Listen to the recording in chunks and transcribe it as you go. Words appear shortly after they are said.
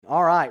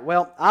right.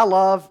 Well, I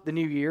love the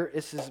new year.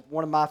 This is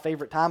one of my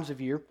favorite times of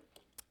year.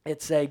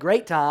 It's a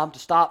great time to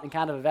stop and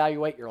kind of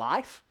evaluate your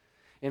life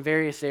in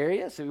various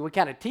areas. So we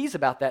kind of tease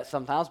about that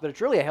sometimes, but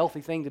it's really a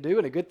healthy thing to do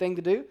and a good thing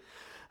to do.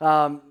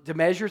 To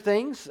measure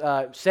things,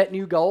 set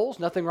new goals.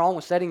 Nothing wrong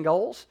with setting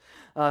goals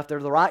if they're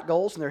the right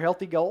goals and they're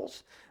healthy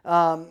goals.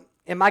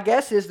 And my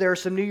guess is there are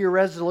some New Year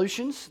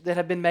resolutions that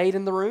have been made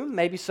in the room,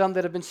 maybe some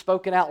that have been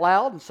spoken out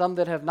loud and some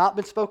that have not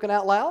been spoken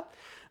out loud.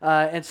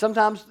 And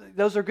sometimes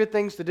those are good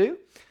things to do.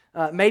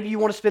 Maybe you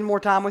want to spend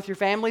more time with your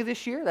family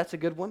this year. That's a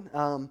good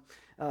one.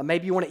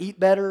 Maybe you want to eat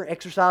better,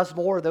 exercise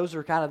more. Those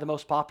are kind of the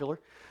most popular.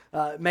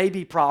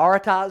 Maybe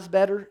prioritize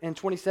better in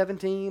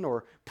 2017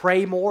 or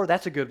pray more.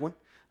 That's a good one.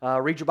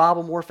 Read your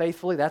Bible more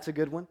faithfully. That's a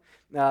good one.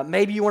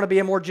 Maybe you want to be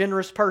a more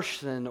generous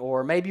person,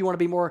 or maybe you want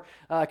to be more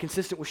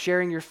consistent with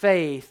sharing your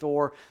faith,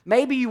 or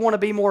maybe you want to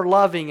be more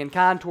loving and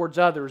kind towards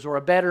others, or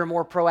a better,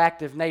 more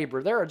proactive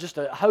neighbor. There are just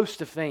a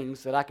host of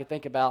things that I could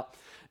think about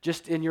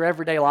just in your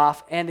everyday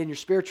life and in your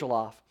spiritual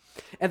life.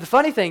 And the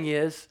funny thing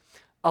is,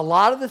 a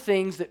lot of the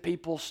things that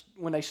people,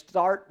 when they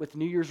start with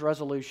New Year's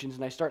resolutions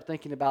and they start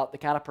thinking about the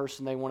kind of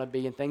person they want to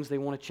be and things they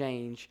want to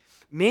change,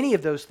 many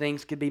of those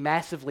things could be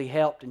massively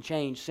helped and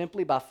changed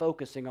simply by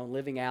focusing on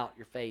living out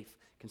your faith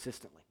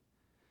consistently.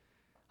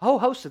 A whole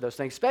host of those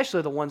things,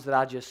 especially the ones that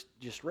I just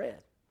read.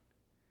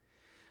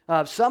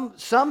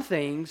 Some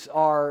things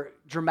are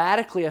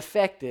dramatically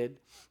affected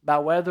by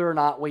whether or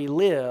not we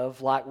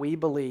live like we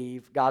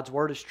believe God's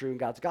Word is true and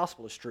God's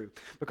gospel is true.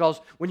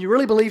 Because when you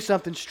really believe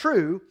something's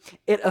true,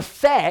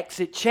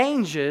 it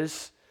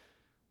changes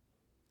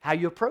how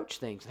you approach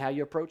things and how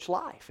you approach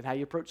life and how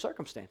you approach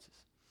circumstances.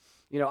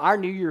 You know, our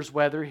New Year's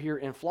weather here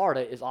in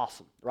Florida is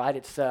awesome, right?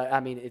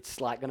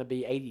 It's like going to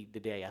be 80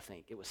 today, I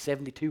think. It was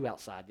 72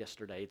 outside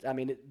yesterday.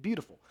 It's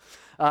beautiful.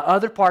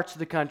 Other parts of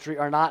the country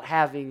are not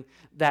having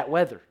that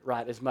weather,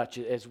 right, as much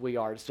as we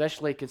are,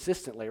 especially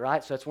consistently,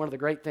 right? So that's one of the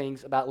great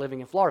things about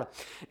living in Florida.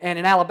 And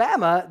in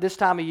Alabama, this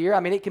time of year,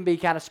 it can be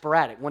kind of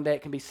sporadic. One day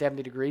it can be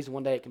 70 degrees, and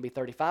one day it can be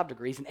 35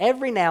 degrees. And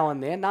every now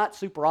and then, not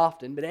super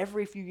often, but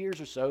every few years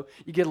or so,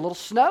 you get a little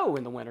snow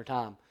in the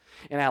wintertime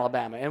in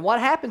Alabama. And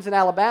what happens in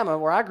Alabama,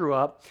 where I grew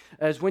up,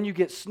 is when you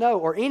get snow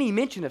or any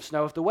mention of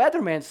snow, if the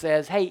weatherman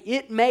says, hey,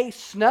 it may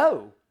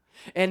snow,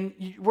 and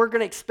we're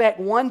going to expect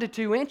 1 to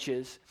 2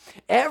 inches,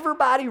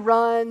 everybody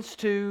runs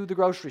to the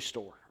grocery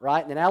store,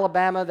 right? And in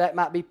Alabama, that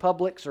might be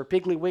Publix or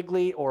Piggly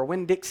Wiggly or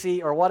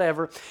Winn-Dixie or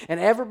whatever, and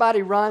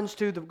everybody runs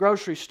to the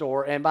grocery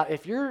store, and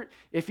if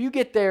you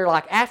get there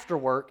like after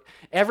work,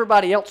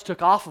 everybody else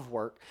took off of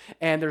work,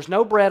 and there's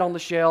no bread on the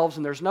shelves,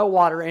 and there's no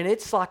water, and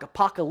it's like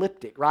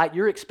apocalyptic, right?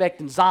 You're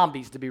expecting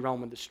zombies to be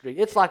roaming the street.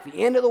 It's like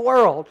the end of the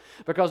world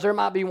because there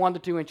might be 1 to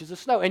 2 inches of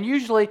snow, and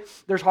usually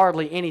there's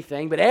hardly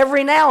anything, but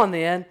every now and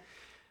then,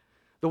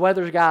 the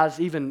weather guy's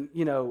even,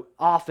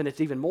 often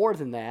it's even more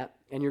than that,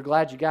 and you're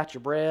glad you got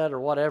your bread or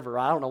whatever.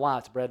 I don't know why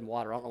it's bread and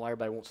water. I don't know why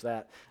everybody wants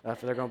that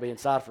if they're going to be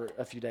inside for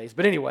a few days.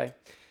 But anyway,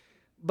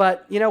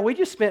 we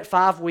just spent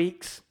 5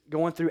 weeks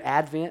going through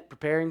Advent,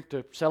 preparing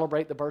to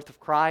celebrate the birth of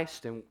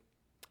Christ, and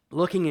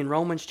looking in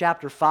Romans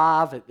chapter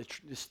 5 at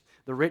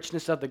the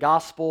richness of the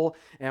gospel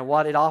and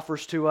what it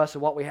offers to us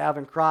and what we have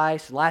in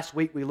Christ. And last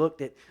week we looked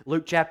at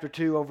Luke chapter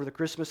 2 over the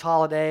Christmas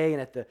holiday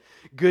and at the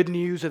good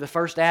news of the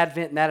first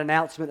Advent and that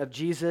announcement of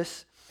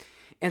Jesus.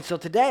 And so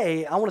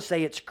today I want to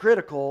say it's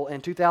critical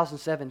in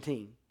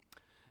 2017,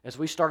 as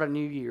we start a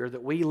new year,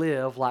 that we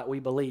live like we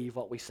believe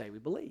what we say we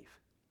believe.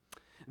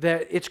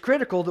 That it's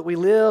critical that we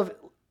live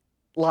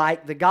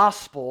like the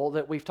gospel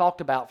that we've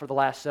talked about for the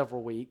last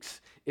several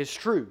weeks is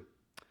true.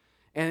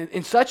 And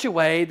in such a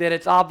way that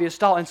it's obvious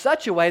to all, in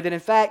such a way that, in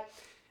fact,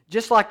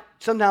 just like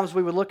sometimes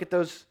we would look at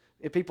those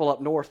people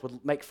up north would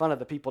make fun of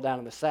the people down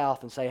in the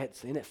south and say,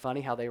 isn't it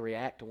funny how they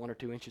react to 1 or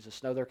 2 inches of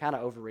snow? They're kind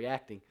of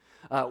overreacting.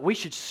 We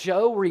should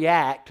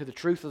react to the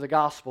truth of the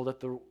gospel that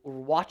the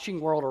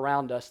watching world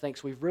around us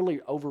thinks we've really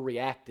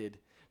overreacted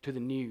to the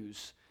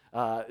news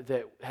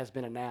that has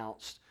been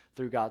announced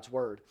through God's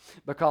Word.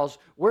 Because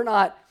we're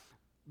not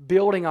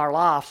building our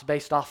lives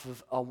based off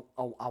of,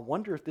 I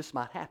wonder if this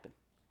might happen.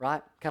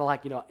 Right? Kind of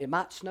like, it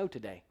might snow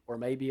today, or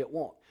maybe it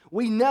won't.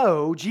 We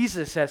know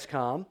Jesus has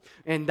come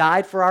and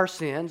died for our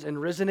sins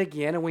and risen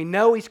again, and we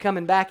know He's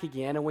coming back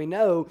again, and we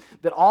know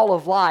that all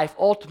of life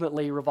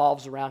ultimately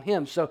revolves around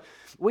Him. So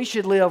we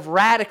should live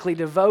radically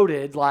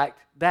devoted like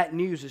that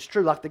news is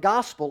true, like the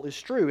gospel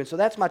is true. And so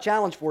that's my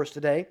challenge for us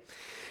today.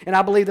 And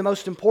I believe the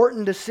most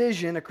important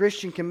decision a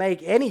Christian can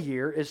make any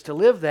year is to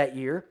live that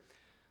year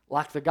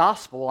like the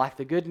gospel, like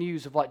the good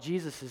news of what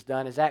Jesus has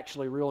done is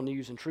actually real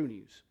news and true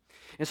news.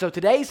 And so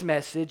today's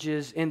message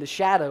is in the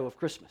shadow of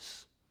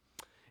Christmas.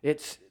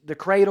 It's the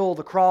cradle,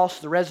 the cross,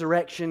 the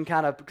resurrection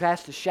kind of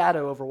cast a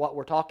shadow over what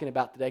we're talking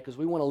about today because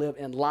we want to live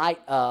in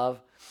light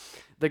of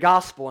the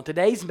gospel. And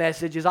today's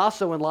message is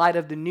also in light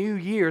of the new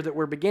year that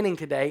we're beginning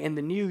today and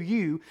the new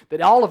you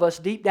that all of us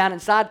deep down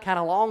inside kind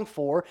of long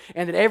for,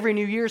 and that every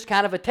new year is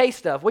kind of a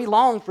taste of. We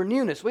long for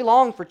newness. We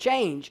long for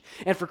change.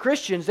 And for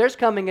Christians, there's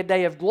coming a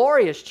day of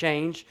glorious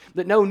change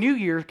that no new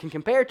year can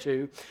compare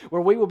to,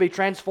 where we will be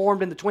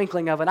transformed in the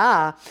twinkling of an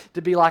eye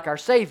to be like our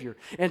Savior.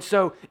 And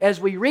so as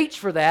we reach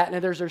for that,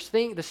 and there's this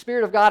thing, the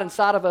Spirit of God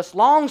inside of us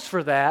longs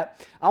for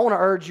that, I want to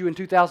urge you in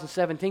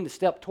 2017 to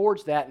step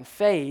towards that in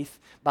faith,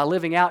 by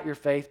living out your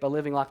faith, by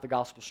living like the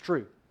gospel's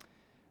true.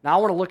 Now,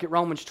 I want to look at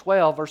Romans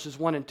 12, verses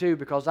 1 and 2,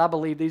 because I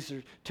believe these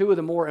are two of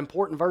the more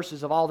important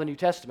verses of all the New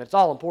Testament. It's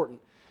all important.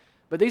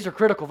 But these are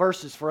critical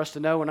verses for us to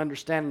know and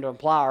understand and to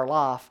apply our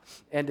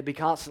life and to be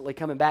constantly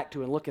coming back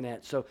to and looking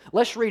at. So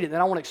let's read it, and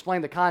then I want to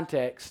explain the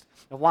context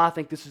of why I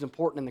think this is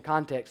important in the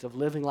context of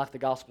living like the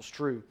gospel's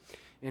true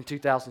in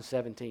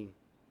 2017.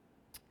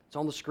 It's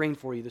on the screen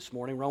for you this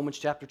morning, Romans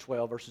chapter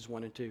 12, verses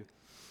 1 and 2.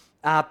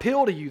 I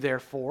appeal to you,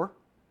 therefore,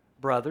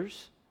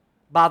 brothers,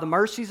 by the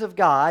mercies of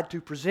God, to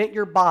present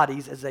your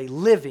bodies as a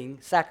living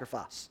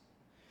sacrifice,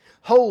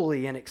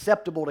 holy and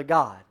acceptable to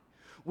God,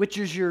 which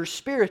is your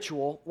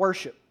spiritual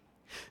worship.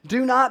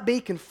 Do not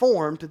be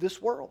conformed to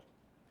this world,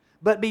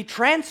 but be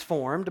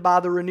transformed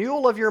by the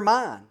renewal of your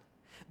mind,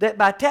 that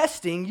by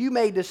testing you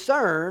may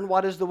discern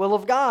what is the will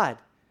of God,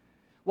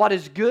 what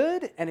is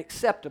good and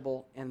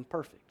acceptable and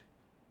perfect.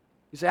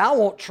 You say, I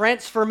want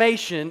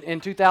transformation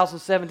in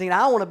 2017.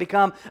 I want to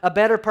become a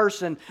better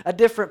person, a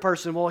different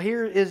person. Well,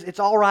 it's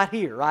all right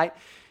here, right?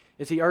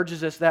 As he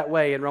urges us that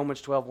way in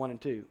Romans 12, 1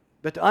 and 2.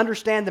 But to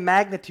understand the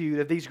magnitude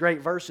of these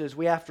great verses,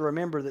 we have to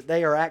remember that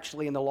they are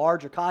actually in the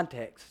larger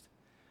context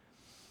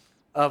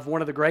of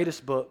one of the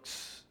greatest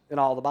books in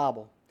all the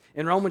Bible.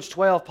 In Romans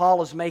 12,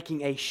 Paul is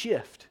making a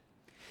shift.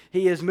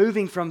 He is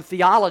moving from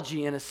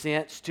theology, in a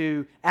sense,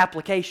 to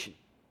application.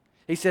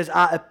 He says,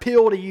 I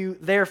appeal to you,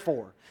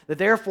 therefore. The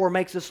therefore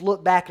makes us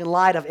look back in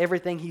light of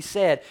everything he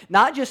said,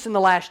 not just in the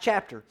last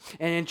chapter.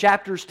 And in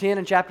chapters 10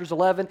 and chapters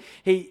 11,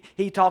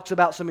 he talks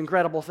about some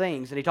incredible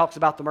things, and he talks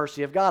about the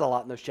mercy of God a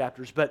lot in those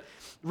chapters. But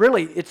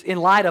really, it's in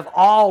light of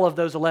all of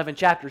those 11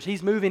 chapters.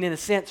 He's moving, in a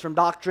sense, from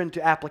doctrine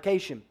to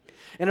application.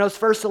 In those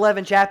first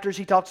 11 chapters,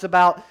 he talks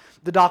about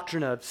the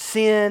doctrine of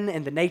sin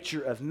and the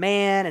nature of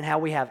man and how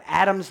we have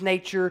Adam's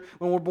nature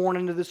when we're born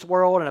into this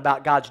world, and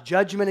about God's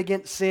judgment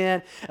against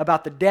sin,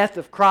 about the death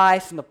of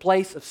Christ in the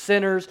place of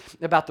sinners,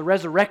 about the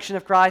resurrection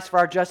of Christ for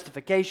our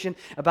justification,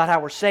 about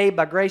how we're saved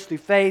by grace through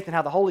faith, and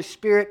how the Holy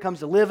Spirit comes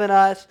to live in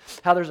us,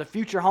 how there's a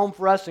future home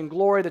for us in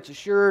glory that's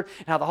assured,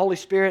 and how the Holy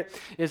Spirit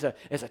is a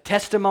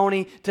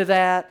testimony to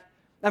that.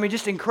 I mean,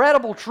 just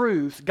incredible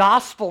truths,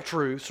 gospel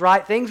truths,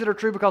 right? Things that are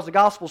true because the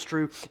gospel's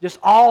true, just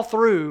all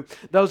through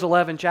those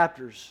 11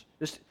 chapters.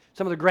 Just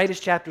some of the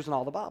greatest chapters in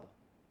all the Bible.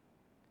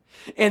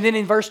 And then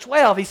in verse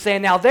 12, he's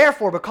saying, now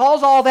therefore,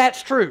 because all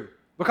that's true,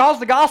 because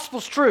the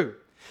gospel's true,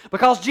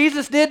 because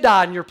Jesus did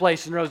die in your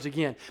place and rose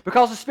again,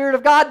 because the Spirit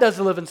of God does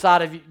live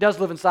inside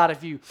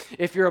of you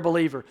if you're a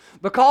believer,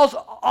 because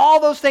all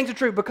those things are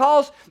true,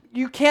 because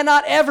you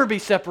cannot ever be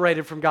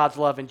separated from God's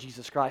love in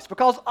Jesus Christ,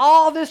 because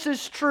all this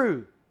is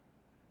true,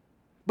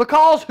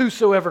 because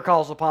whosoever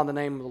calls upon the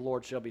name of the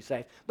Lord shall be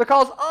saved.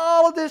 Because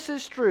all of this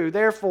is true,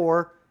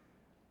 therefore,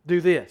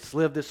 do this,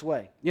 live this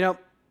way. You know,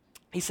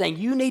 he's saying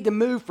you need to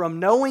move from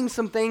knowing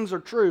some things are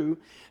true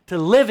to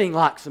living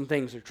like some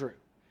things are true.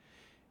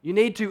 You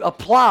need to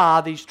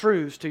apply these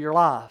truths to your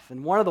life.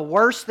 And one of the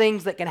worst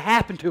things that can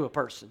happen to a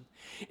person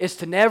is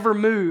to never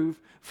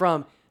move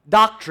from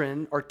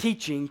doctrine or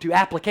teaching to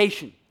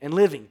application and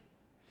living.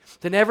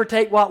 To never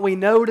take what we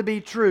know to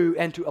be true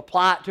and to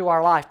apply it to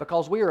our life,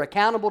 because we are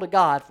accountable to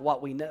God for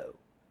what we know.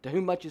 To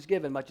whom much is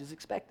given, much is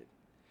expected.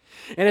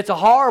 And it's a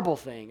horrible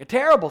thing, a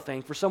terrible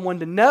thing for someone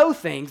to know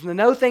things and to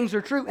know things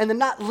are true and to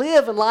not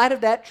live in light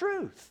of that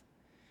truth.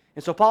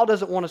 And so Paul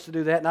doesn't want us to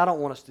do that, and I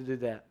don't want us to do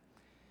that.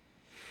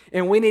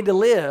 And we need to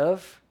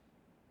live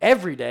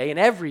every day and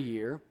every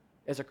year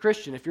as a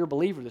Christian, if you're a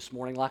believer this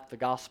morning, like the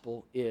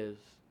gospel is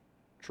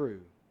true.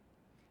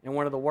 And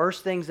one of the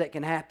worst things that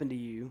can happen to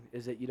you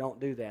is that you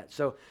don't do that.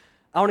 So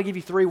I want to give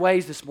you 3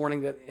 ways this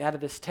morning that out of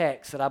this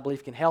text that I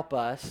believe can help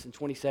us in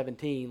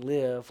 2017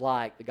 live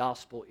like the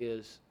gospel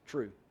is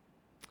true.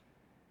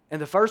 And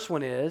the first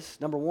one is,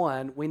 number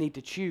 1, we need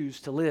to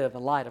choose to live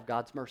in light of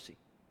God's mercy.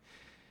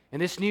 In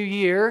this new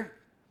year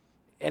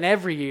and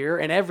every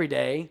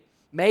day,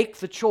 make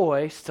the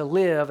choice to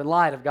live in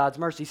light of God's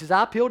mercy. He says,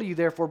 I appeal to you,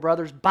 therefore,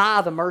 brothers,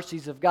 by the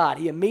mercies of God.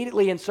 He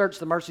immediately inserts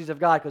the mercies of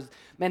God because,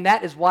 man,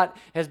 that is what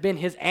has been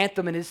his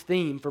anthem and his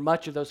theme for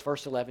much of those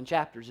first 11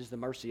 chapters is the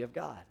mercy of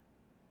God.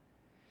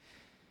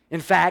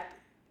 In fact,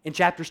 in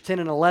chapters 10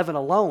 and 11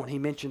 alone, he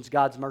mentions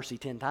God's mercy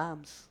 10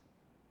 times.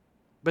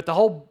 But the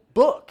whole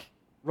book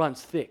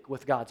runs thick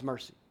with God's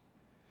mercy.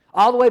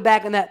 All the way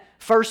back in that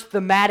first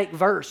thematic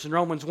verse in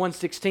Romans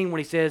 1:16 when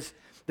he says,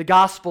 the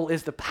gospel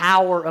is the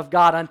power of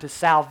God unto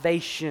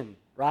salvation,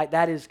 right?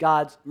 That is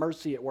God's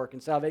mercy at work in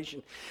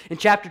salvation. In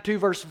chapter 2,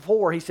 verse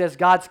 4, he says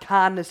God's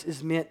kindness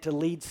is meant to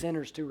lead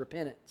sinners to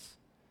repentance.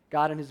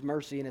 God in his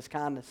mercy and his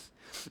kindness.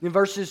 In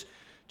verses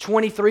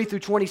 23 through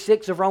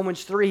 26 of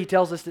Romans 3, he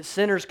tells us that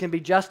sinners can be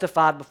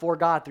justified before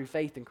God through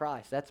faith in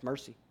Christ. That's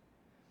mercy.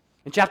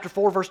 In chapter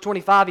 4, verse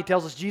 25, he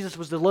tells us Jesus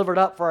was delivered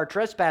up for our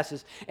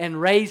trespasses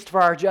and raised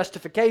for our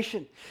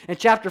justification. In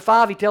chapter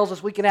 5, he tells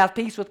us we can have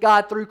peace with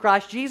God through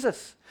Christ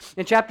Jesus.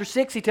 In chapter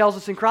 6, he tells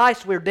us in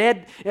Christ we're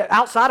dead.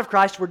 Outside of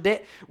Christ, we're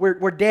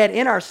dead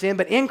in our sin,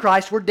 but in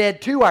Christ, we're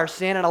dead to our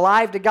sin and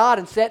alive to God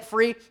and set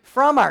free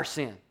from our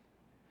sin.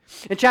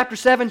 In chapter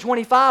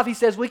 7:25, he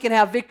says we can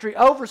have victory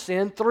over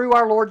sin through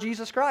our Lord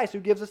Jesus Christ, who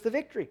gives us the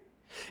victory.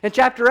 In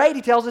chapter 8,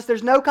 he tells us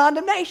there's no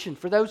condemnation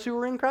for those who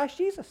are in Christ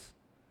Jesus.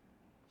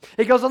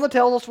 He goes on to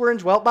tell us we're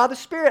indwelt by the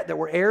Spirit, that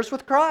we're heirs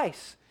with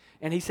Christ.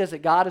 And he says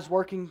that God is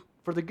working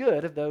for the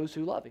good of those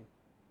who love Him.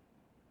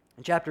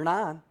 In chapter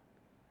 9,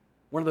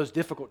 one of those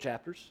difficult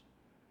chapters,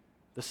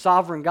 the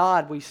sovereign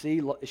God we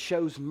see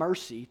shows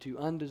mercy to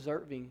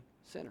undeserving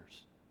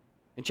sinners.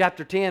 In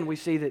chapter 10, we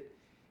see that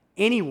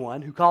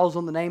anyone who calls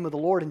on the name of the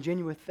Lord in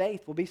genuine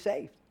faith will be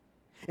saved.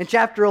 In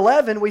chapter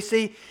 11, we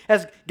see,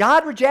 has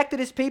God rejected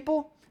His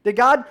people? Did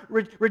God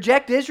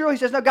reject Israel? He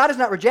says, no, God has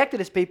not rejected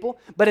His people,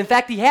 but in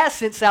fact, He has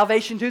sent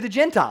salvation to the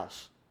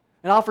Gentiles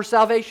and offers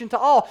salvation to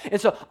all. And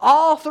so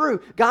all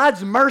through,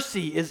 God's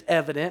mercy is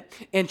evident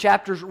in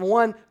chapters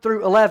 1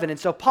 through 11. And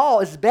so Paul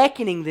is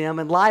beckoning them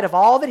in light of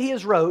all that he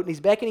has wrote, and he's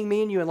beckoning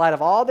me and you in light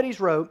of all that he's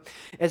wrote,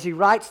 as he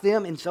writes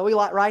them, and so he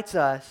writes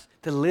us,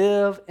 to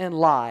live in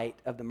light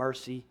of the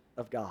mercy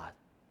of God.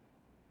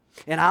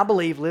 And I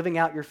believe living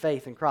out your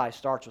faith in Christ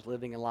starts with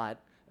living in light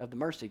of the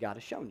mercy God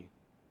has shown you.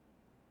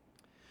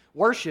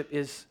 Worship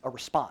is a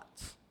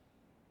response.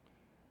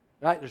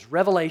 Right? There's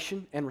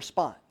revelation and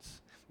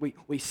response.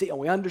 We see and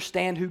we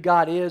understand who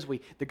God is.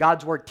 The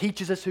God's Word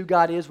teaches us who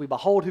God is. We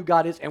behold who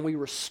God is, and we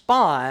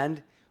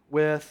respond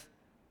with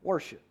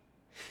worship.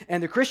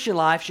 And the Christian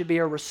life should be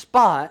a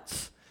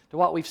response to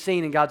what we've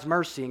seen in God's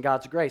mercy and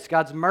God's grace.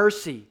 God's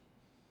mercy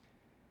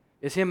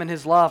is Him and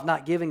His love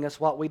not giving us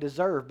what we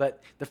deserve,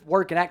 but the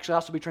word can actually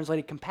also be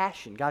translated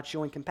compassion. God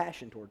showing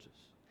compassion towards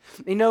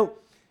us. You know,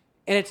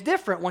 and it's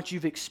different once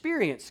you've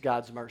experienced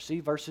God's mercy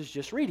versus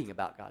just reading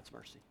about God's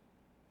mercy.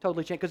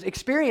 Totally change, because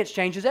experience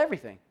changes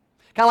everything.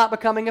 Kind of like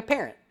becoming a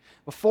parent.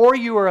 Before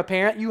you were a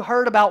parent, you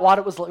heard about what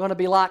it was going to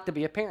be like to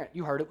be a parent.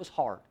 You heard it was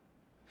hard.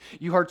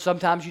 You heard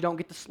sometimes you don't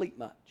get to sleep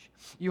much.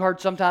 You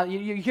heard sometimes,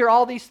 you hear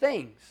all these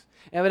things.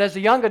 But as a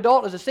young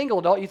adult, as a single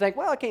adult, you think,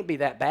 well, it can't be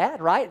that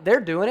bad, right?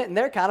 They're doing it, and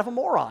they're kind of a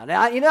moron.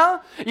 Now, you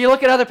know, you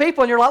look at other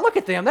people, and you're like, look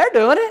at them. They're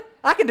doing it.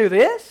 I can do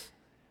this.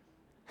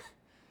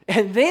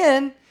 And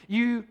then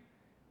you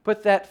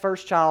put that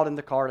first child in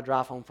the car to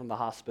drive home from the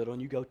hospital,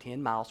 and you go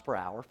 10 miles per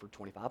hour for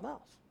 25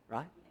 miles,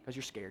 right? Because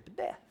you're scared to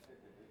death.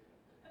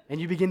 And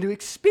you begin to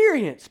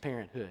experience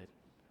parenthood,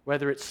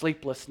 whether it's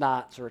sleepless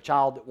nights or a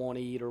child that won't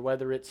eat, or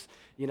whether it's,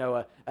 you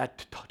know, a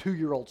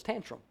 2-year-old's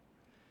tantrum,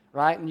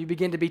 right? And you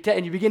begin to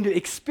and you begin to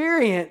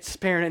experience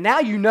parenthood. Now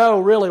you know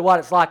really what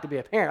it's like to be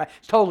a parent. Right?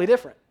 It's totally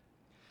different.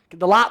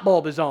 The light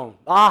bulb is on.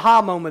 The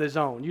aha moment is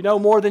on. You know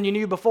more than you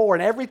knew before,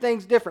 and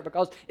everything's different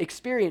because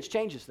experience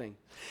changes things.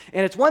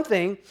 And it's one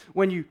thing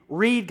when you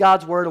read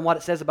God's Word and what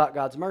it says about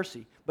God's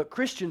mercy, but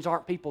Christians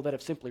aren't people that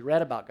have simply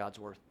read about God's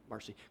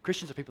mercy.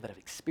 Christians are people that have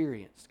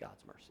experienced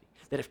God's mercy,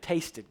 that have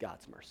tasted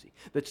God's mercy,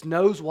 that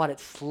knows what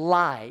it's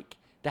like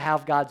to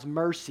have God's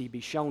mercy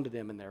be shown to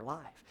them in their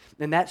life.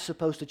 And that's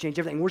supposed to change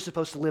everything. We're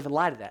supposed to live in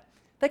light of that.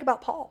 Think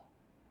about Paul.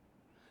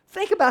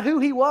 Think about who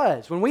he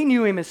was when we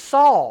knew him as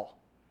Saul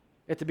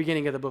at the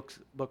beginning of the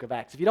book of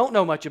Acts. If you don't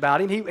know much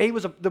about him, he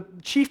was the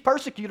chief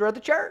persecutor of the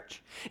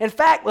church. In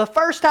fact, the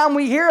first time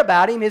we hear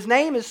about him, his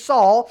name is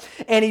Saul,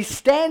 and he's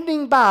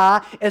standing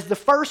by as the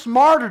first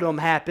martyrdom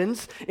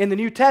happens in the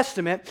New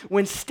Testament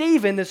when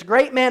Stephen, this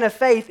great man of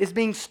faith, is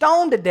being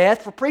stoned to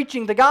death for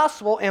preaching the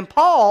gospel, and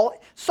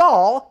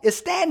Saul, is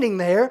standing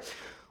there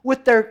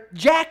with their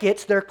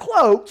jackets, their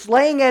cloaks,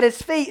 laying at his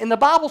feet, and the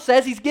Bible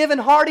says he's given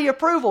hearty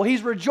approval.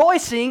 He's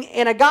rejoicing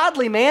in a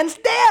godly man's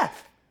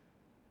death.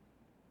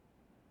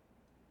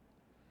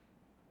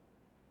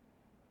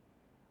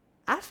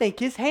 I think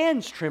his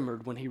hands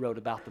trembled when he wrote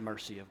about the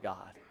mercy of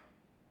God.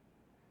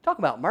 Talk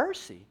about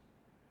mercy.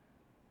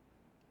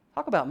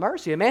 Talk about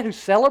mercy. A man who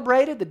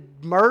celebrated the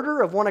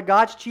murder of one of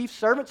God's chief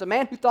servants, a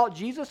man who thought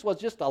Jesus was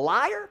just a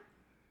liar,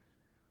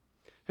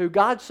 who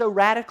God so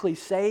radically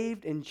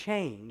saved and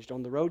changed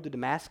on the road to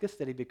Damascus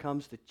that he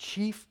becomes the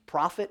chief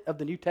prophet of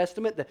the New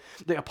Testament,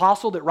 the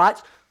apostle that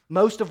writes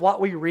most of what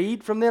we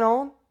read from then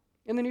on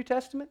in the New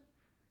Testament.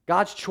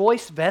 God's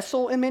choice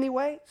vessel in many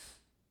ways.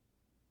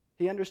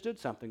 He understood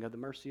something of the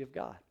mercy of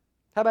God.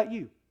 How about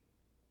you?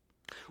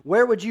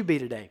 Where would you be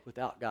today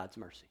without God's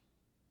mercy?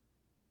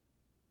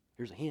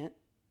 Here's a hint.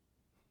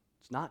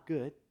 It's not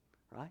good,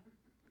 right?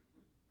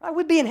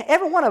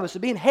 Every one of us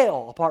would be in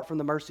hell apart from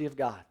the mercy of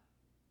God.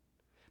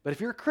 But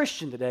if you're a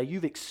Christian today,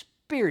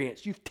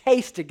 you've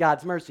tasted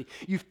God's mercy.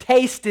 You've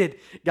tasted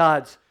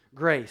God's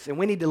grace. And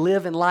we need to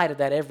live in light of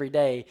that every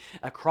day,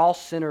 a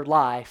cross-centered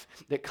life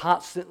that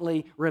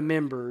constantly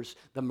remembers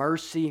the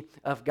mercy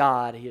of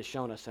God He has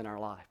shown us in our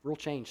life. Real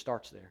change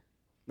starts there.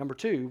 Number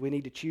 2, we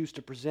need to choose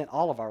to present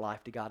all of our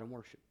life to God in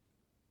worship.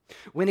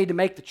 We need to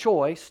make the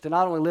choice to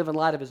not only live in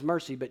light of His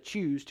mercy, but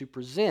choose to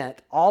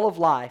present all of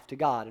life to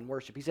God in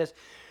worship. He says,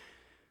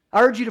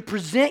 I urge you to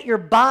present your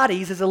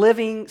bodies as a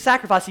living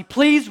sacrifice. He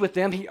pleads with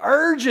them. He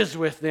urges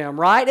with them,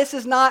 right? This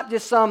is not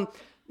just some,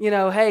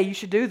 hey, you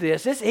should do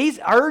this. He's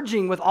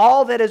urging with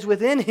all that is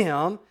within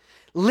him,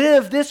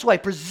 live this way.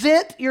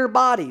 Present your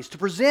bodies. To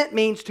present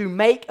means to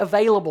make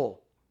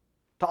available,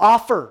 to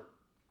offer.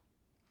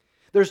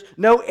 There's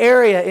no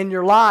area in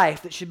your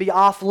life that should be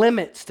off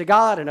limits to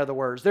God, in other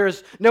words.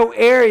 There's no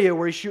area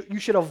where you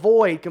should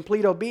avoid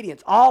complete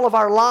obedience. All of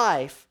our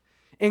life,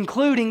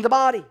 including the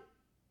body.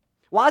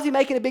 Why is he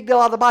making a big deal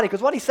out of the body?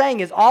 Because what he's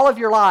saying is all of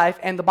your life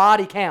and the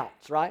body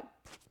counts, right?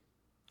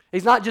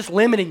 He's not just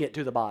limiting it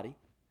to the body.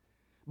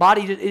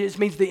 Body, it just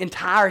means the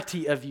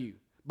entirety of you.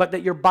 But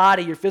that your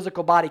body, your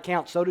physical body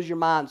counts. So does your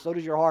mind, so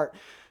does your heart,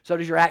 so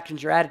does your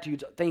actions, your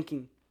attitudes,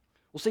 thinking.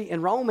 Well, see,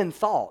 in Roman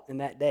thought in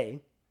that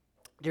day,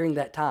 during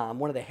that time,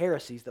 one of the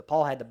heresies that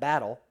Paul had to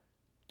battle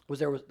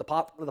one of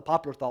the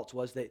popular thoughts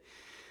was that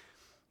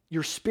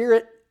your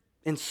spirit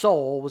and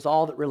soul was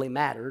all that really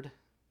mattered,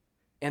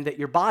 and that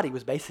your body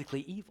was basically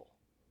evil.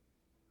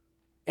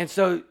 And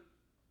so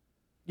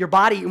your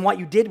body and what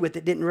you did with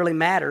it didn't really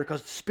matter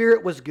because the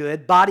spirit was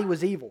good, body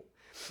was evil.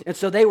 And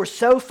so they were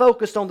so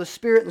focused on the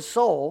spirit and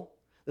soul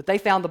that they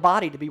found the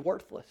body to be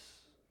worthless.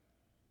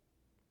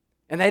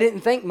 And they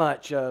didn't think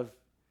much of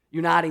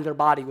uniting their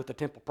body with a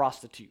temple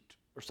prostitute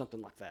or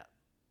something like that.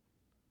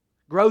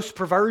 Gross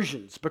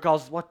perversions,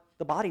 because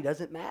the body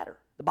doesn't matter.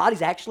 The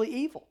body's actually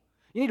evil.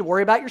 You need to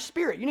worry about your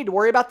spirit. You need to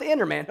worry about the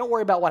inner man. Don't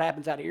worry about what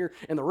happens out here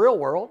in the real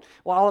world.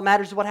 Well, all that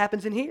matters is what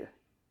happens in here.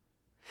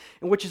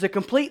 And which is a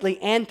completely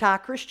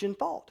anti-Christian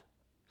thought.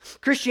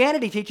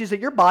 Christianity teaches that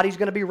your body is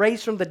going to be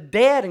raised from the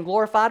dead and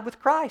glorified with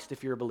Christ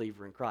if you're a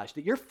believer in Christ.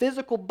 That your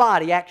physical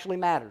body actually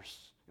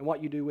matters and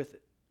what you do with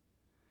it.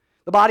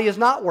 The body is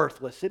not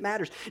worthless. It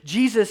matters.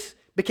 Jesus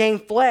became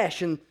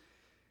flesh and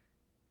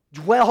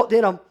dwelt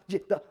in him.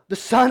 The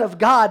Son of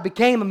God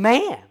became a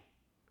man.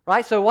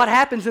 Right? So what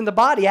happens in the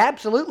body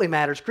absolutely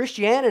matters.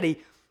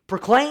 Christianity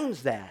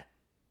proclaims that.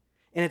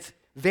 And it's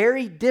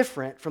very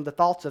different from the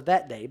thoughts of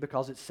that day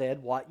because it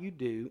said what you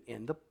do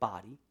in the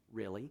body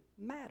really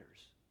matters.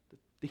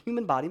 The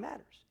human body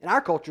matters. In our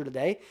culture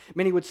today,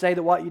 many would say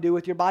that what you do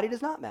with your body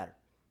does not matter.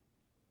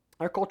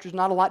 Our culture is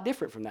not a lot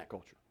different from that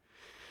culture.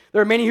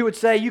 There are many who would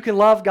say you can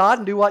love God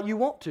and do what you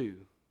want to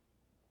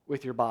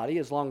with your body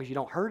as long as you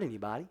don't hurt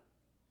anybody.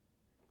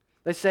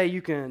 They say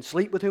you can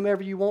sleep with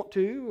whomever you want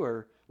to,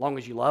 or as long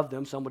as you love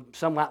them. Some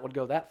would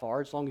go that far,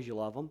 as long as you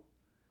love them,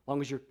 as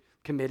long as you're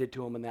committed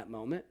to them in that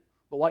moment.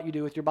 But what you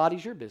do with your body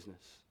is your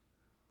business.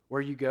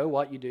 Where you go,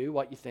 what you do,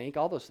 what you think,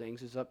 all those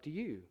things is up to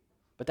you.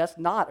 But that's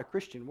not a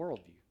Christian worldview.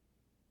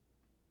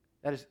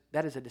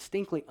 That is a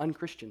distinctly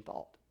unchristian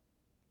thought.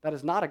 That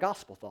is not a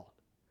gospel thought.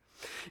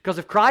 Because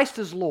if Christ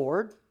is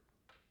Lord,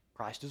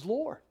 Christ is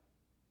Lord.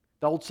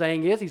 The old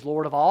saying is, He's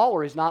Lord of all,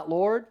 or He's not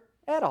Lord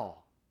at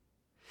all.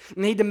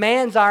 And He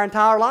demands our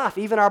entire life,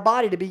 even our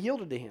body, to be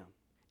yielded to Him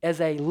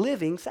as a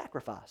living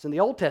sacrifice. In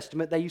the Old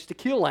Testament, they used to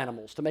kill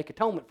animals to make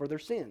atonement for their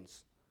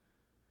sins.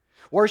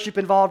 Worship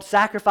involved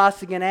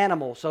sacrificing an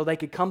animal so they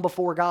could come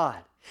before God.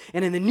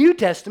 And in the New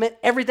Testament,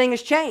 everything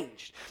has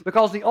changed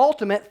because the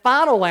ultimate,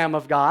 final Lamb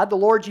of God, the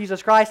Lord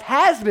Jesus Christ,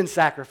 has been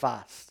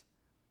sacrificed.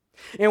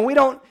 And we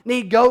don't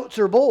need goats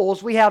or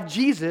bulls. We have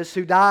Jesus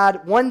who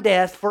died one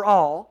death for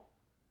all.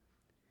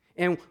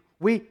 And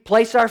we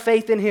place our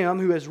faith in Him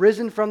who has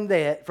risen from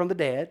the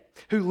dead,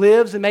 who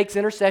lives and makes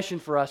intercession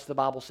for us, the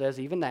Bible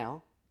says, even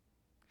now.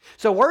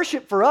 So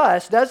worship for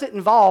us doesn't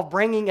involve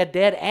bringing a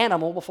dead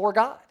animal before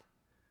God.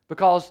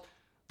 Because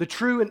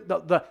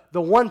the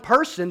one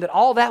person that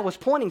all that was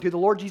pointing to, the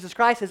Lord Jesus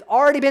Christ, has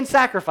already been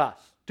sacrificed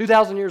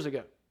 2,000 years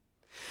ago.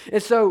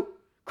 And so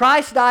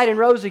Christ died and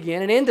rose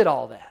again and ended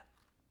all that.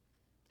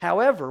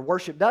 However,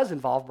 worship does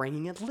involve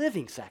bringing a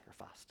living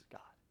sacrifice to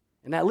God.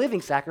 And that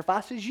living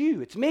sacrifice is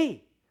you. It's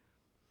me.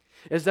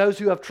 As those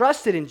who have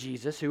trusted in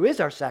Jesus, who is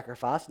our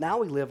sacrifice, now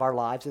we live our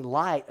lives in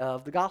light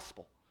of the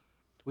gospel.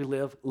 We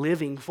live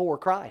living for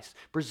Christ,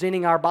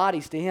 presenting our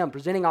bodies to Him,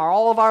 presenting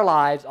all of our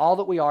lives, all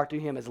that we are to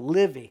Him as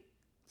living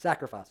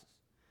sacrifices.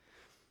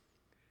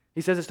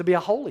 He says it's to be a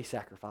holy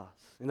sacrifice.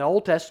 In the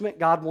Old Testament,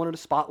 God wanted a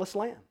spotless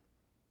lamb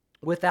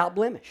without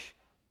blemish.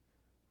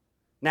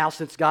 Now,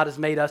 since God has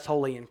made us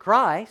holy in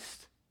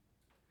Christ,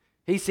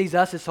 He sees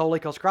us as holy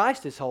because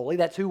Christ is holy.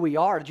 That's who we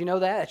are. Did you know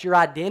that? That's your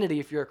identity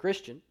if you're a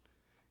Christian.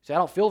 You say, I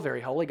don't feel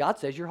very holy. God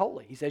says you're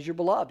holy. He says you're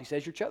beloved. He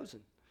says you're chosen.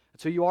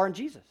 That's who you are in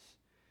Jesus.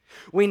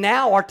 We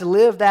now are to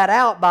live that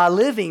out by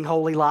living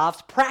holy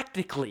lives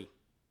practically,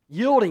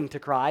 yielding to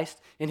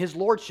Christ in His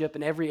lordship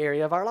in every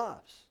area of our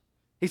lives.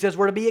 He says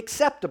we're to be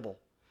acceptable.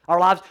 Our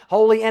lives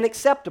holy and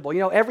acceptable. You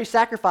know, every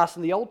sacrifice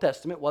in the Old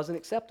Testament wasn't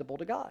acceptable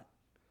to God.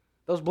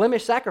 Those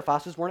blemished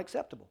sacrifices weren't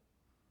acceptable.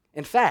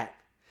 In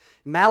fact,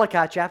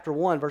 Malachi chapter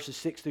 1, verses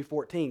 6 through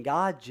 14,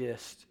 God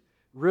just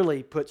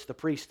really puts the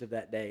priest of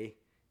that day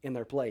in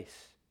their place.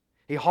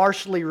 He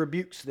harshly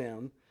rebukes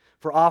them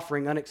for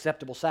offering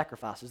unacceptable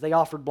sacrifices. They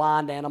offered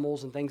blind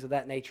animals and things of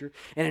that nature.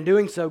 And in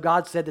doing so,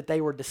 God said that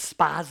they were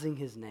despising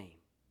his name.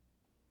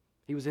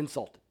 He was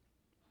insulted.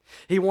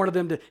 He wanted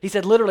them to, he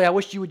said, literally, I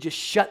wish you would just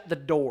shut the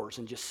doors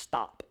and just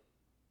stop.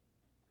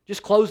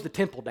 Just close the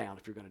temple down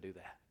if you're going to do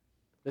that.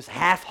 This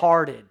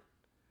half-hearted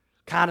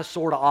kind of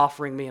sort of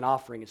offering me an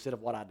offering instead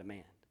of what I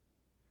demand.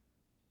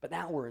 But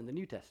now we're in the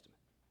New Testament.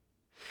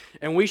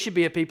 And we should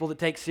be a people that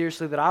take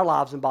seriously that our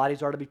lives and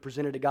bodies are to be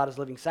presented to God as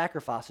living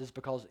sacrifices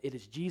because it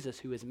is Jesus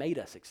who has made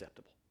us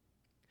acceptable.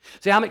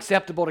 See, I'm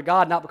acceptable to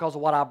God not because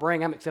of what I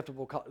bring. I'm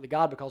acceptable to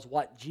God because of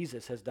what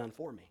Jesus has done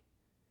for me.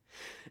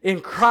 In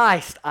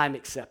Christ, I'm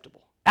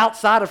acceptable.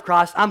 Outside of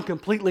Christ, I'm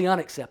completely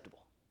unacceptable.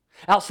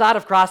 Outside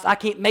of Christ, I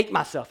can't make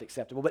myself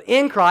acceptable. But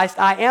in Christ,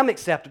 I am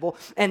acceptable,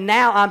 and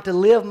now I'm to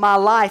live my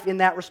life in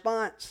that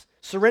response,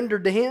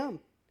 surrendered to Him.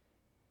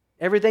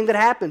 Everything that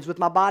happens with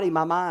my body,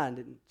 my mind,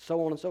 and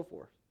so on and so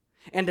forth.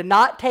 And to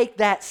not take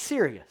that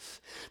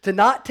serious, to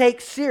not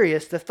take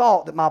serious the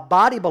thought that my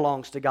body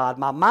belongs to God,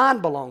 my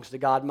mind belongs to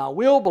God, my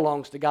will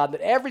belongs to God,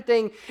 that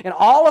everything in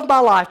all of my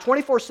life,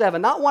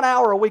 24/7, not 1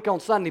 hour a week on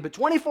Sunday, but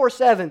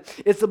 24/7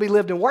 is to be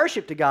lived in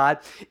worship to God,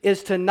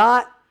 is to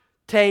not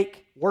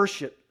take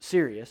worship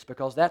serious,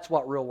 because that's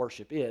what real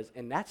worship is,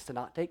 and that's to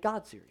not take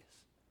God serious.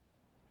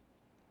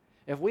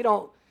 If we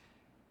don't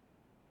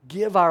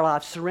give our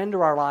lives,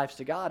 surrender our lives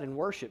to God in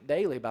worship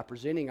daily by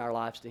presenting our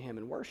lives to Him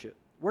in worship,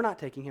 we're not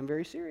taking Him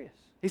very serious.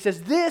 He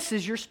says, this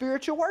is your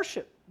spiritual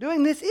worship.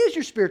 Doing this is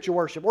your spiritual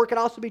worship, or it can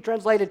also be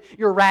translated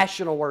your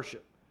rational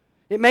worship.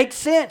 It makes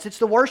sense. It's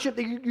the worship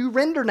that you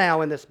render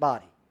now in this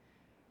body.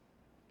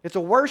 It's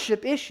a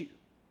worship issue.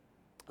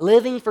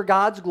 Living for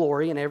God's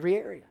glory in every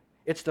area.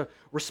 It's the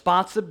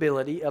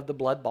responsibility of the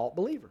blood-bought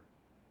believer.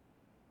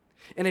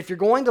 And if you're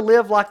going to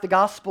live like the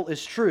gospel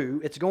is true,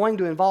 it's going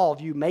to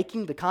involve you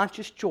making the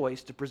conscious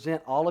choice to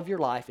present all of your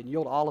life and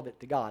yield all of it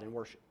to God in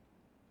worship.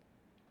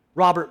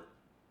 Robert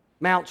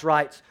Mounce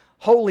writes,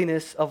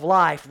 holiness of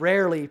life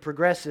rarely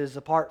progresses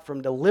apart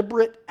from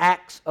deliberate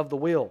acts of the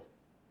will.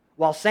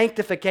 While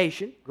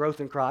sanctification,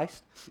 growth in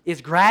Christ,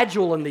 is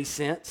gradual in the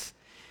sense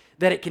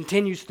that it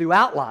continues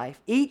throughout life,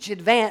 each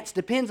advance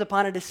depends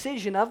upon a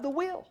decision of the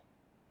will.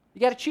 You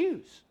got to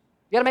choose.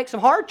 You got to make some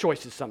hard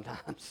choices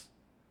sometimes.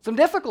 Some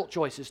difficult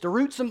choices to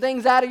root some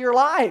things out of your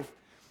life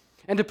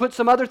and to put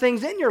some other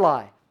things in your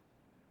life.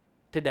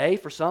 Today,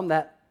 for some,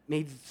 that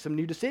means some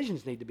new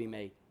decisions need to be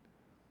made.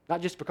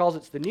 Not just because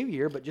it's the new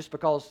year, but just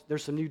because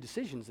there's some new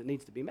decisions that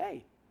needs to be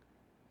made.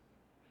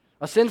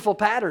 A sinful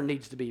pattern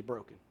needs to be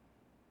broken.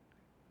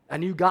 A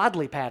new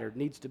godly pattern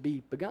needs to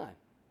be begun.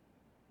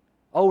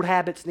 Old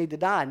habits need to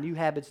die. New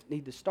habits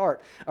need to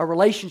start. A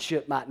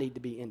relationship might need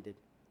to be ended.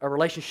 A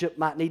relationship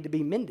might need to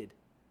be mended.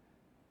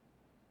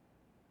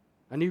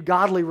 A new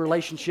godly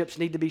relationships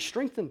need to be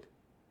strengthened.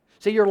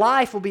 See, your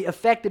life will be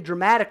affected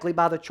dramatically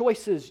by the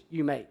choices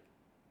you make.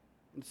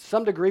 To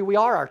some degree, we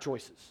are our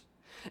choices.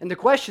 And the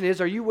question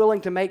is, are you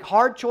willing to make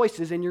hard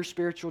choices in your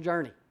spiritual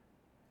journey?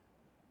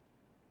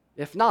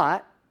 If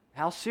not,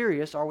 how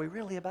serious are we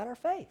really about our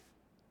faith?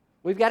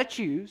 We've got to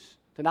choose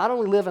to not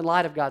only live in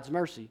light of God's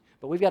mercy,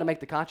 but we've got to make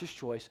the conscious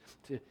choice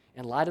to,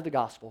 in light of the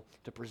gospel,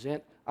 to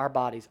present our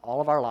bodies,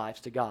 all of our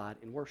lives, to God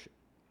in worship.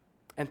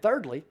 And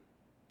thirdly,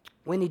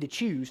 we need to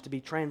choose to be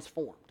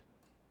transformed,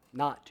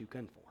 not to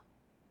conform.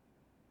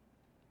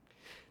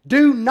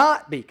 Do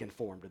not be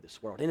conformed to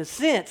this world. In a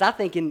sense, I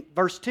think in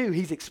verse 2,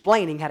 he's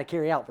explaining how to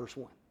carry out verse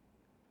 1.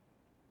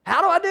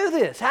 How do I do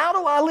this? How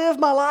do I live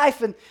my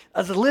life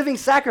as a living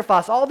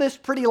sacrifice? All this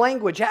pretty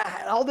language,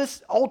 all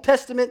this Old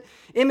Testament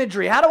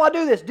imagery. How do I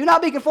do this? Do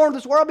not be conformed to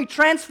this world. Be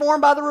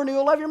transformed by the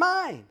renewal of your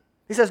mind.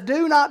 He says,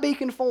 do not be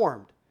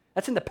conformed.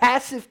 That's in the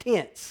passive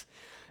tense.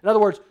 In other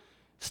words,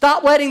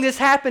 stop letting this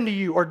happen to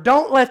you, or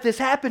don't let this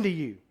happen to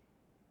you.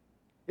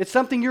 It's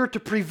something you're to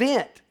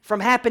prevent from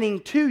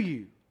happening to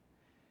you.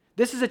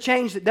 This is a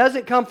change that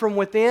doesn't come from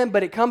within,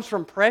 but it comes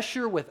from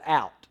pressure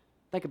without.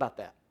 Think about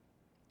that.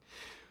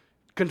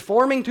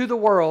 Conforming to the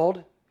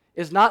world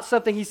is not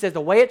something, he says,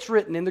 the way it's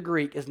written in the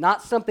Greek, is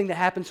not something that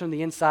happens from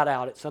the inside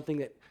out. It's something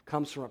that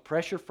comes from a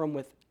pressure from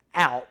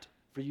without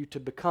for you to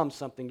become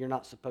something you're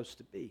not supposed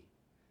to be.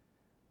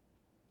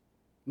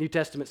 New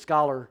Testament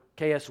scholar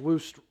K.S.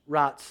 Wuest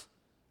writes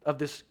of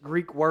this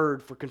Greek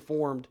word for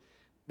conformed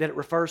that it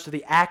refers to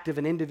the act of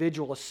an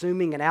individual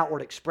assuming an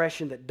outward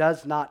expression that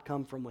does not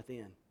come from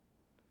within,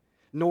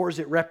 nor is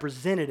it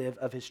representative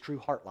of his true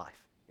heart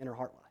life, inner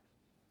heart life.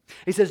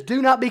 He says,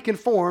 do not be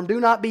conformed, do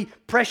not be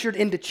pressured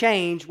into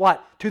change,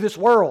 what? To this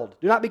world.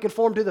 Do not be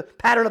conformed to the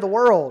pattern of the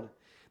world,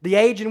 the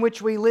age in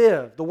which we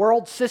live. The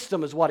world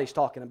system is what he's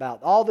talking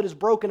about. All that is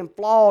broken and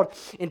flawed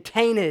and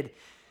tainted,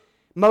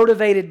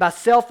 motivated by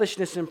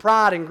selfishness and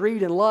pride and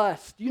greed and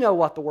lust. You know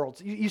what the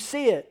world's, you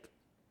see it.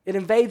 It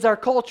invades our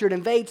culture, it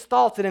invades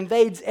thoughts, it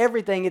invades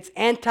everything. It's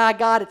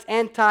anti-God, it's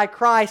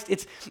anti-Christ,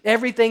 it's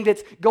everything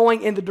that's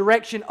going in the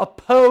direction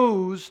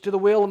opposed to the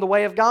will and the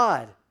way of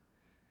God.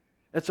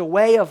 It's a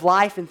way of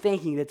life and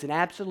thinking that's an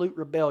absolute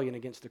rebellion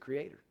against the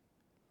Creator.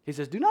 He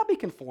says, do not be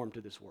conformed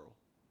to this world.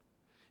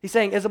 He's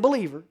saying, as a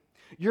believer,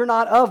 you're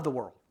not of the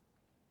world.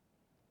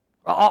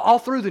 All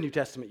through the New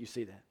Testament you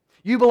see that.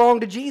 You belong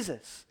to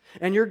Jesus,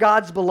 and you're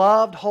God's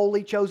beloved,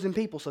 holy, chosen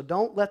people. So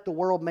don't let the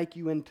world make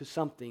you into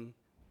something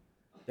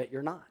that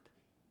you're not.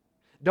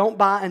 Don't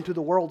buy into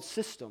the world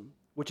system,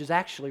 which is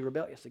actually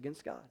rebellious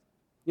against God.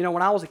 You know,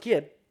 when I was a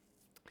kid,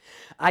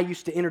 I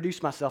used to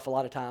introduce myself a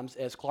lot of times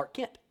as Clark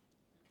Kent.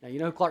 Now, you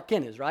know who Clark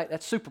Kent is, right?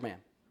 That's Superman.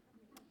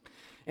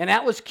 And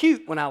that was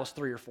cute when I was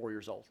 3 or 4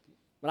 years old.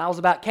 When I was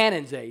about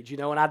Cannon's age, you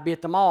know, and I'd be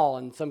at the mall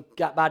and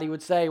somebody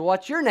would say,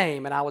 "What's your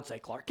name?" And I would say,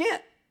 "Clark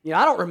Kent." You know,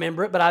 I don't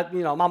remember it, but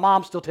my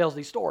mom still tells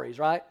these stories,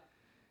 right?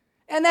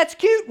 And that's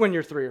cute when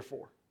you're 3 or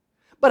 4.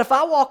 But if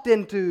I walked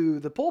into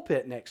the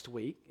pulpit next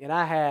week and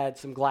I had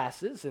some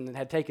glasses and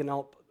had taken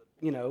up,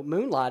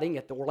 moonlighting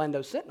at the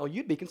Orlando Sentinel,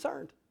 you'd be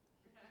concerned.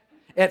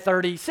 At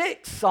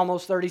 36,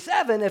 almost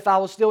 37, if I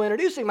was still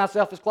introducing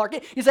myself as Clark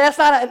Kent, you say,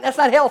 that's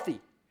not healthy.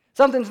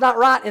 Something's not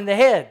right in the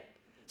head.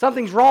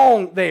 Something's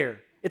wrong there.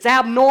 It's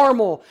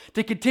abnormal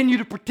to continue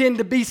to pretend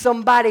to be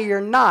somebody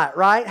you're not,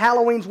 right?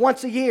 Halloween's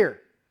once a year.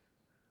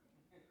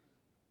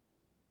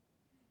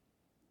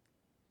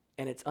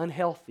 And it's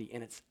unhealthy,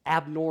 and it's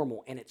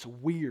abnormal, and it's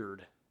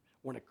weird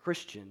when a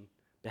Christian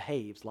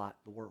behaves like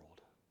the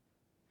world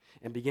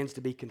and begins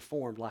to be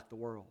conformed like the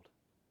world.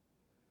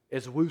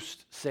 As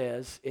Woost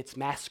says, it's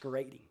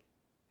masquerading.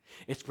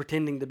 It's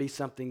pretending to be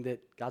something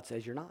that God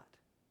says you're not.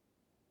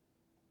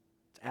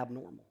 It's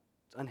abnormal.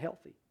 It's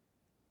unhealthy.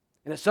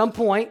 And at some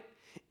point,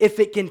 if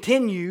it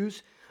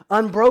continues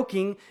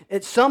unbroken,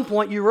 at some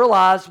point you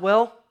realize,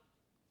 well,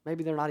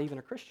 maybe they're not even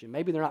a Christian.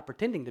 Maybe they're not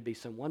pretending to be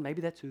someone.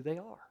 Maybe that's who they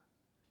are.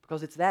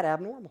 Because it's that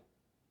abnormal.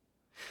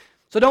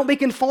 So don't be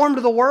conformed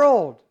to the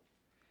world.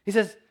 He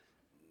says,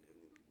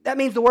 that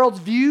means the world's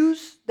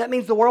views. That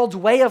means the world's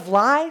way of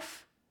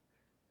life.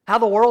 How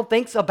the world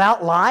thinks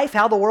about life.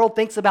 How the world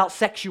thinks about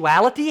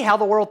sexuality. How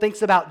the world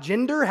thinks about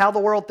gender. How the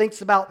world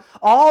thinks about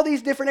all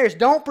these different areas.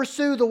 Don't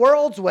pursue the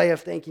world's way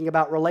of thinking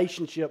about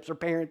relationships or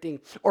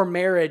parenting or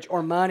marriage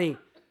or money.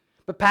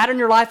 But pattern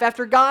your life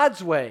after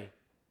God's way.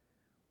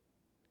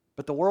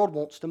 But the world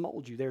wants to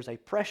mold you. There's a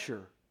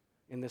pressure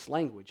in this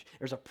language.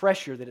 There's a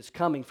pressure that is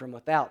coming from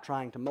without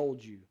trying to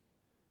mold you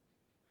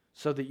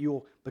so that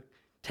you'll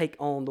take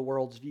on the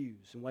world's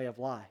views and way of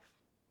life.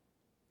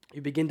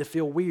 You begin to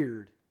feel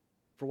weird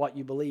for what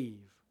you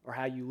believe or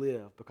how you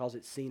live because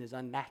it's seen as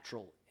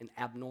unnatural and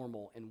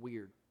abnormal and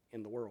weird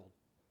in the world.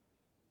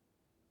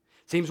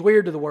 Seems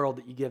weird to the world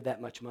that you give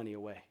that much money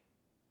away.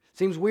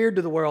 Seems weird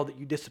to the world that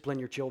you discipline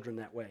your children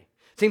that way.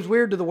 Seems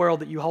weird to the world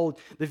that you hold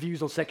the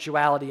views on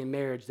sexuality and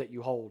marriage that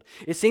you hold.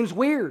 It seems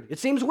weird. It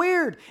seems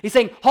weird. He's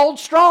saying, hold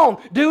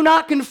strong. Do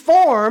not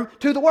conform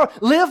to the world.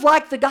 Live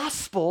like the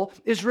gospel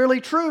is really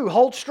true.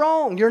 Hold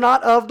strong. You're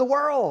not of the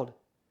world.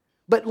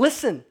 But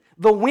listen,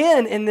 the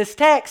win in this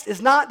text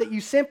is not that you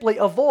simply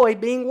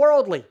avoid being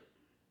worldly.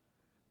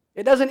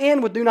 It doesn't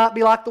end with do not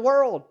be like the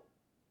world.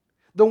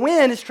 The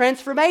win is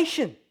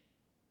transformation.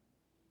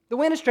 The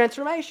win is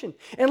transformation.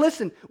 And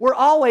listen, we're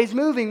always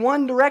moving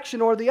one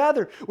direction or the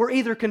other. We're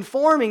either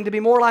conforming to be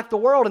more like the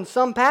world in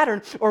some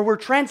pattern, or we're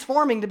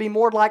transforming to be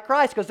more like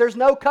Christ, because there's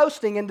no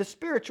coasting in the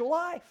spiritual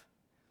life.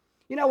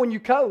 You know, when you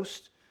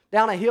coast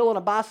down a hill on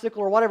a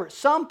bicycle or whatever, at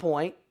some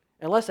point,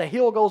 unless a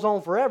hill goes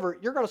on forever,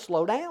 you're going to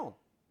slow down.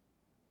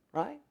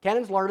 Right?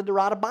 Cannon's learning to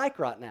ride a bike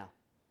right now.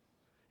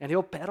 And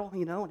he'll pedal,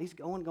 and he's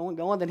going.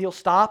 Then he'll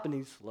stop and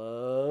he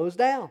slows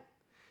down.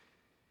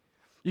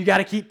 You got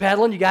to keep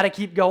pedaling, you got to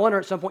keep going, or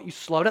at some point you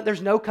slow down.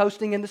 There's no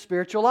coasting in the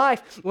spiritual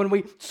life. When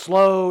we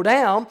slow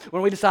down,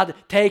 when we decide to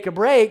take a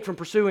break from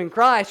pursuing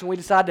Christ, when we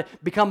decide to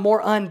become more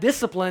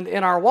undisciplined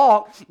in our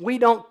walk, what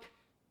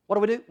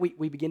do?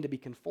 We begin to be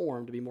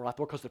conformed to be more like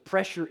the world because the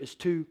pressure is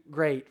too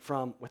great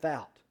from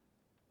without.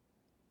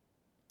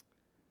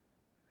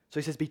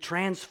 So he says, be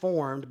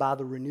transformed by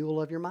the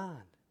renewal of your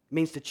mind. It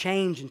means to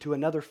change into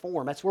another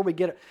form. That's where we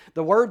get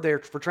the word there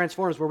for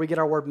transform is where we get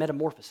our word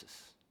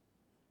metamorphosis.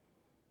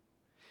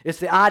 It's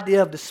the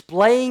idea of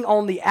displaying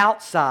on the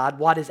outside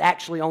what is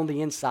actually on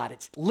the inside.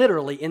 It's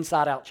literally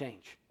inside-out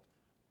change.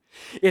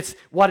 It's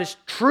what is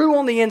true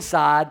on the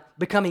inside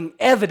becoming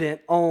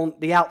evident on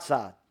the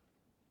outside.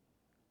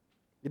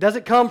 It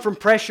doesn't come from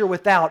pressure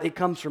without. It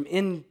comes from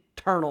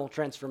internal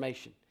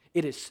transformation.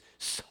 It is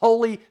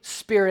solely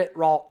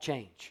Spirit-wrought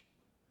change.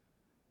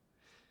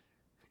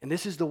 And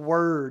this is the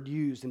word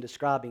used in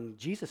describing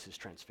Jesus'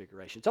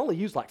 transfiguration. It's only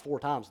used like 4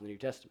 times in the New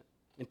Testament.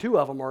 And 2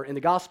 of them are in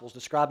the Gospels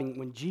describing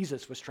when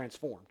Jesus was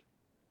transformed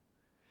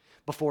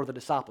before the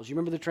disciples. You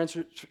remember the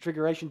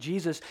transfiguration?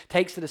 Jesus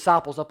takes the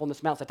disciples up on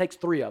this mountain. It takes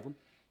 3 of them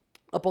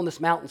up on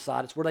this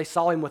mountainside. It's where they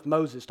saw him with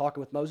Moses,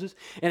 talking with Moses.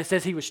 And it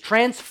says he was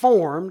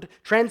transformed,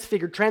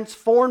 transfigured,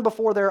 transformed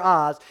before their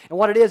eyes. And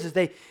what it is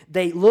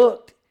they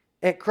looked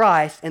at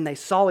Christ and they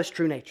saw his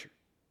true nature.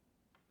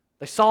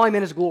 They saw him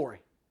in his glory.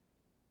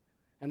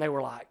 And they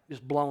were like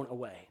just blown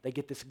away. They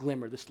get this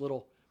glimmer, this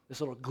little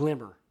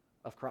glimmer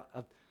of Christ,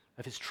 of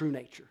his true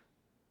nature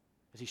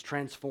as he's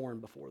transformed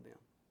before them.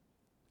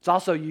 It's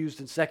also used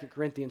in 2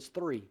 Corinthians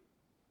 3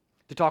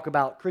 to talk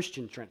about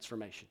Christian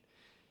transformation.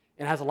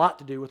 and has a lot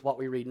to do with what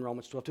we read in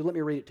Romans 12. Let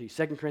me read it to you.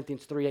 2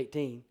 Corinthians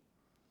 3:18.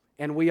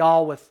 And we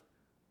all with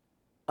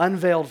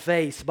unveiled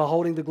face,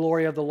 beholding the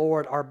glory of the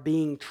Lord, are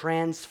being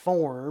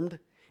transformed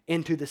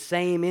into the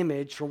same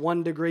image from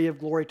one degree of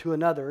glory to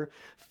another.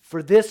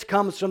 For this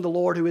comes from the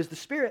Lord who is the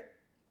Spirit.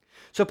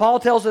 So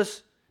Paul tells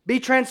us, be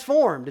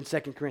transformed in 2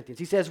 Corinthians.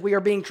 He says we are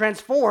being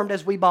transformed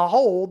as we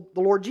behold the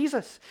Lord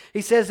Jesus.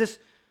 He says this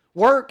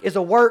work is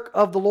a work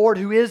of the Lord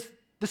who is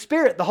the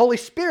Spirit, the Holy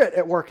Spirit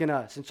at work in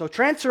us. And so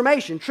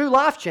transformation, true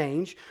life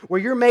change,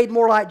 where you're made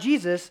more like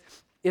Jesus,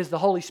 is the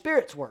Holy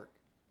Spirit's work.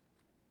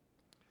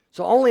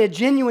 So only a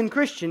genuine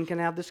Christian can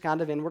have this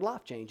kind of inward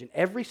life change. And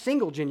every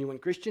single genuine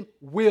Christian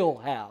will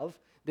have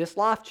this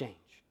life change.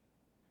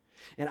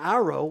 And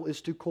our role is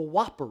to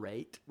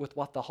cooperate with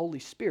what the Holy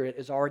Spirit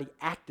is already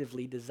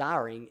actively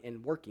desiring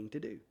and working to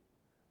do.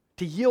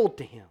 To yield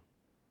to Him.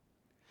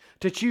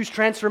 To choose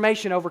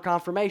transformation over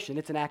confirmation.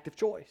 It's an active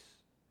choice.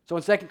 So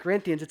in 2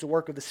 Corinthians, it's a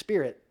work of the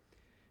Spirit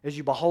as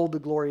you behold the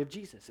glory of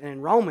Jesus. And in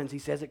Romans, he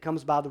says it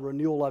comes by the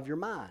renewal of your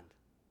mind,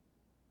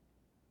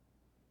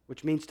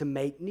 which means to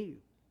make new.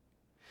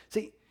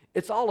 See,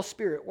 it's all a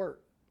Spirit work.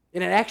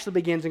 And it actually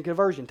begins in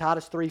conversion.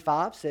 Titus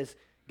 3:5 says,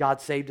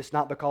 God saved us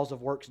not because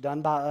of works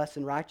done by us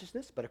in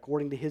righteousness, but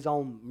according to His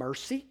own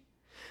mercy,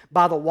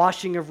 by the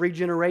washing of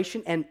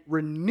regeneration and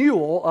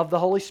renewal of the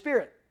Holy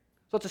Spirit.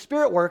 So it's a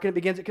Spirit work, and it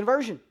begins at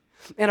conversion.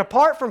 And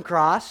apart from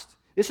Christ,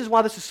 this is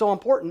why this is so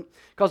important,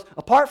 because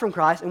apart from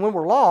Christ, and when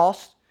we're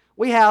lost,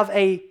 we have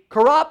a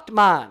corrupt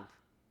mind.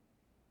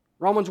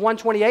 Romans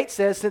 1:28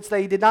 says, since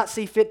they did not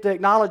see fit to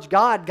acknowledge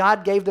God,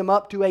 God gave them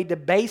up to a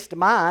debased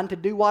mind to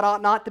do what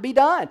ought not to be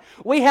done.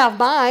 We have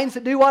minds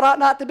that do what ought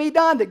not to be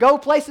done, that go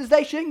places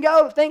they shouldn't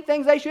go, think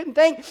things they shouldn't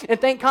think,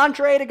 and think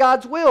contrary to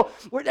God's will.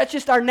 That's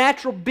just our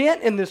natural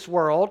bent in this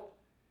world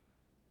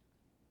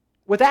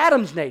with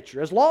Adam's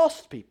nature as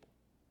lost people.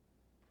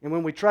 And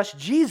when we trust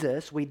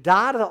Jesus, we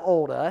die to the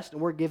old us,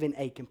 and we're given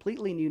a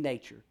completely new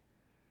nature.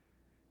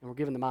 And we're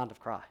given the mind of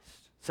Christ.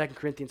 2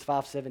 Corinthians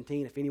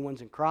 5:17, if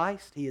anyone's in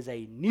Christ, he is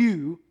a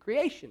new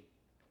creation.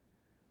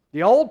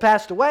 The old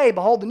passed away,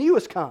 behold, the new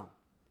has come.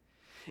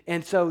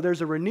 And so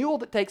there's a renewal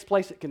that takes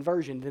place at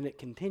conversion, then it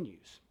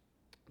continues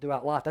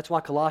throughout life. That's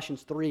why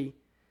Colossians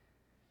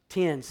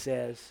 3:10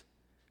 says,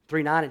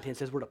 3:9 and 10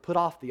 says, we're to put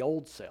off the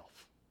old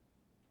self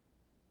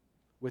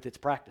with its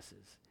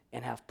practices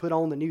and have put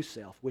on the new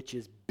self, which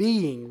is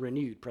being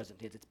renewed, present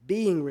tense. It's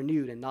being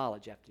renewed in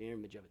knowledge after the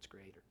image of its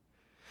creator.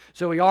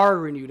 So we are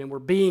renewed and we're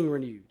being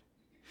renewed.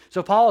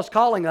 So Paul is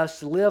calling us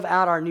to live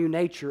out our new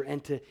nature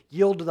and to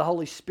yield to the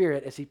Holy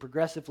Spirit as He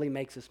progressively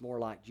makes us more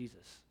like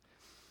Jesus.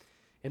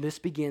 And this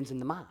begins in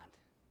the mind.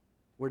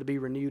 We're to be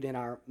renewed in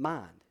our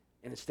mind.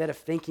 And instead of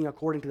thinking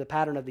according to the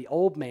pattern of the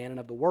old man and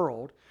of the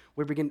world,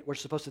 we're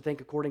supposed to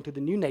think according to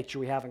the new nature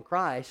we have in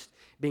Christ,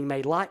 being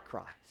made like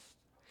Christ.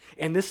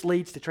 And this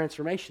leads to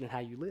transformation in how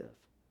you live.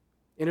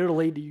 And it'll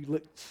lead to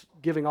you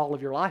giving all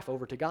of your life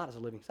over to God as a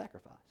living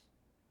sacrifice.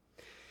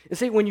 And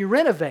see, when you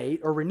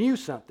renovate or renew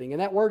something,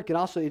 and that word can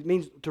also, it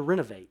means to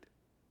renovate.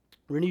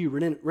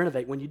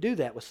 Renovate. When you do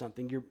that with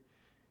something,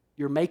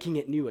 you're making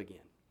it new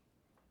again.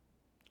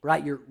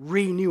 Right? You're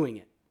renewing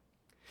it.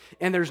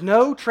 And there's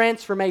no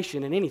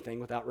transformation in anything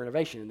without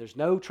renovation. And there's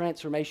no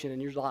transformation in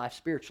your life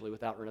spiritually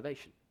without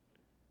renovation.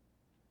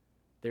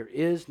 There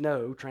is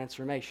no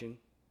transformation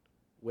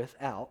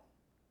without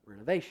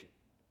renovation.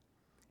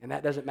 And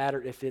that doesn't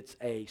matter if it's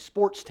a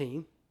sports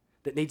team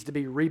that needs to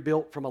be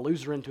rebuilt from a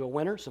loser into a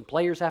winner. Some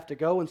players have to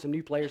go and some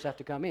new players have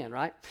to come in,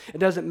 right? It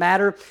doesn't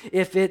matter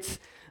if it's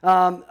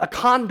a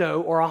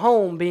condo or a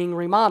home being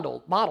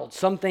modeled.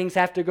 Some things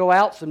have to go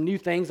out, some new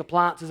things,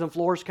 appliances and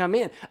floors come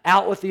in.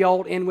 Out with the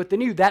old, in with the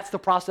new. That's the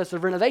process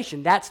of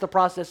renovation. That's the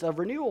process of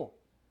renewal.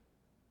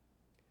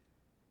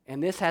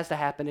 And this has to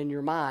happen in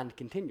your mind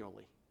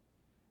continually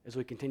as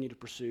we continue to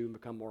pursue and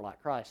become more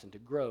like Christ and to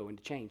grow and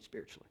to change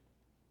spiritually.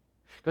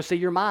 Because see,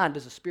 your mind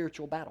is a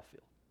spiritual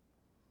battlefield.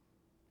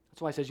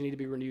 That's why he says you need to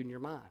be renewed in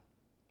your mind.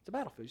 It's a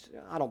battlefield. You say,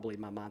 I don't believe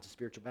my mind's a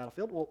spiritual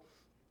battlefield. Well,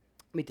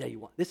 let me tell you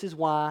what. This is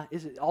why,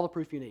 all the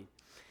proof you need,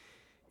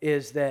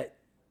 is that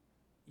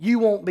you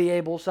won't be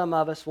able, some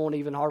of us won't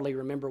even hardly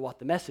remember what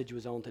the message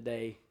was on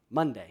today,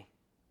 Monday.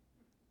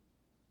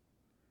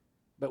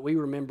 But we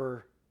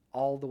remember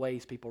all the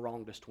ways people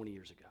wronged us 20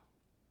 years ago.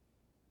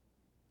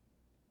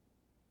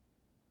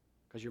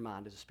 Because your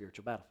mind is a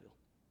spiritual battlefield.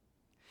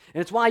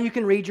 And it's why you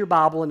can read your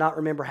Bible and not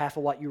remember half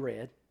of what you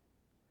read.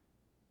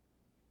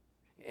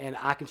 And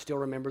I can still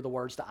remember the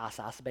words to Ice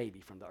Ice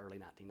Baby from the early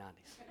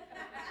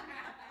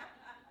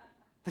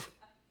 1990s.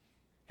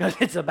 Because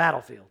it's a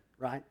battlefield,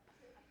 right?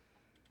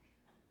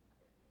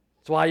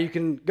 That's why you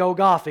can go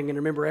golfing and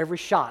remember every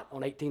shot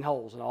on 18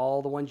 holes and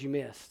all the ones you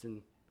missed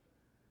and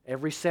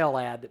every sell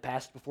ad that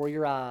passed before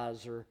your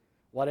eyes or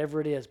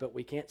whatever it is, but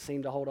we can't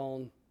seem to hold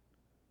on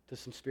to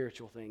some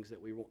spiritual things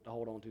that we want to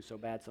hold on to so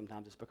bad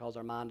sometimes. It's because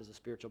our mind is a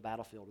spiritual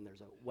battlefield and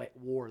there's a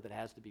war that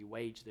has to be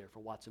waged there for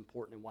what's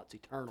important and what's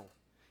eternal.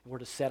 And we're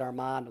to set our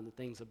mind on the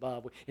things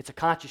above. It's a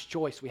conscious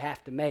choice we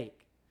have to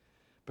make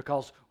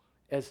because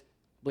as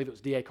believe it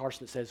was D.A.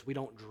 Carson that says, we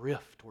don't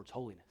drift towards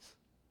holiness.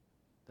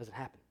 Doesn't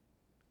happen.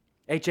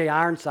 H.A.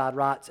 Ironside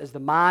writes, as the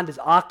mind is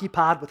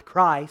occupied with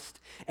Christ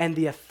and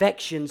the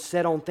affections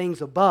set on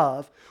things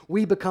above,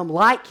 we become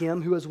like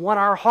him who has won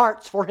our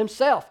hearts for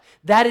himself.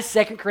 That is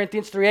 2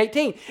 Corinthians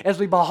 3:18. As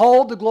we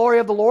behold the glory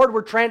of the Lord,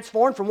 we're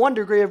transformed from one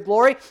degree of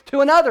glory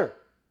to another.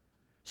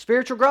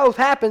 Spiritual growth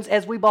happens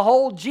as we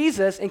behold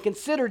Jesus and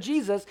consider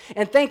Jesus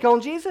and think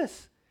on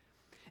Jesus.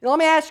 Now let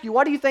me ask you,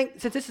 what do you think,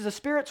 since this is a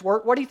Spirit's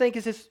work, what do you think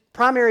is his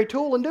primary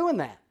tool in doing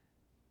that?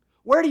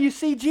 Where do you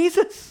see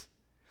Jesus?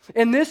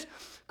 In this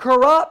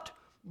corrupt,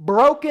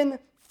 broken,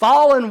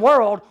 fallen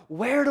world,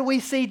 where do we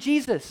see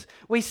Jesus?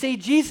 We see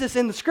Jesus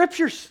in the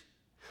Scriptures.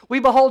 We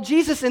behold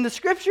Jesus in the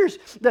Scriptures.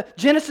 The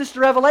Genesis to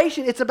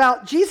Revelation, it's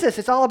about Jesus.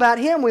 It's all about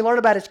him. We learn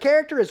about his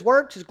character, his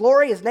works, his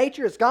glory, his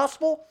nature, his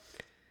gospel.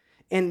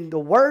 And the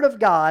Word of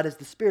God is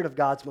the Spirit of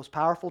God's most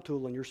powerful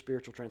tool in your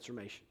spiritual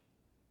transformation.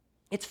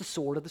 It's the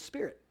sword of the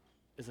Spirit,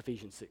 as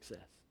Ephesians 6 says.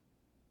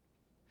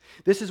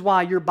 This is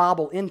why your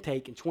Bible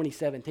intake in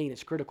 2017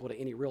 is critical to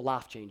any real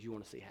life change you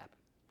want to see happen,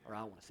 or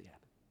I want to see happen.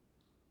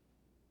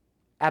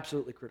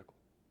 Absolutely critical.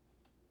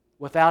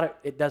 Without it,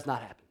 it does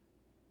not happen.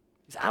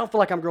 He says, I don't feel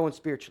like I'm growing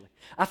spiritually.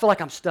 I feel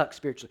like I'm stuck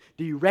spiritually.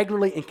 Do you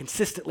regularly and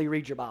consistently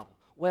read your Bible?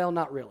 Well,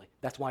 not really.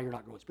 That's why you're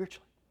not growing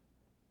spiritually.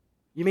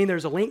 You mean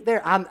there's a link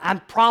there? I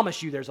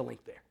promise you there's a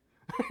link there.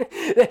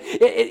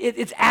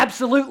 It's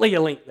absolutely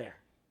a link there.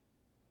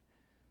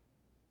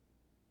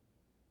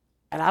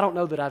 And I don't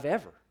know that I've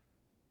ever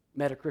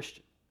met a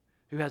Christian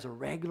who has a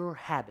regular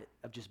habit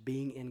of just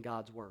being in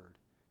God's Word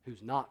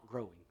who's not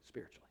growing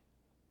spiritually.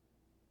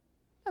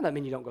 That doesn't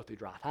mean you don't go through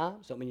dry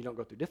times. Doesn't mean you don't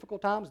go through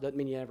difficult times. Doesn't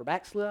mean you never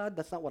backslide.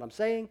 That's not what I'm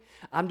saying.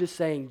 I'm just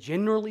saying,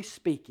 generally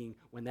speaking,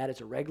 when that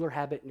is a regular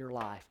habit in your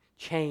life,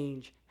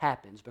 change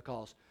happens,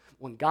 because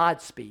when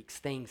God speaks,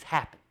 things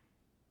happen.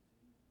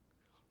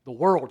 The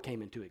world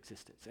came into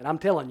existence. And I'm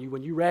telling you,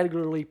 when you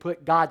regularly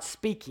put God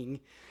speaking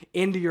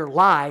into your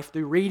life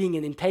through reading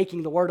and then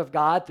taking the Word of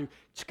God, through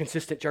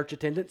consistent church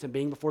attendance and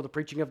being before the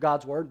preaching of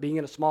God's Word, being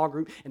in a small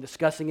group and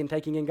discussing and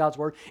taking in God's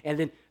Word, and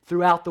then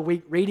throughout the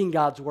week reading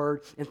God's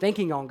Word and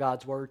thinking on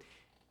God's Word,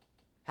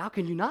 how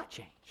can you not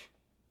change?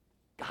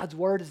 God's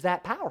Word is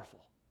that powerful.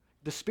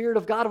 The Spirit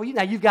of God,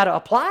 now you've got to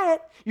apply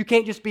it. You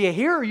can't just be a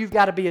hearer, you've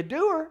got to be a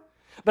doer.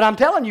 But I'm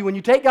telling you, when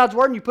you take God's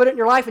Word and you put it in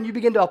your life and you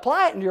begin to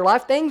apply it in your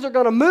life, things are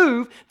going to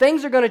move,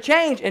 things are going to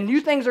change, and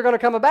new things are going to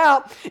come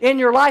about in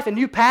your life, and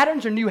new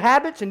patterns and new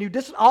habits and new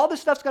all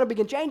this stuff's going to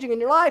begin changing in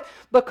your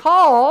life,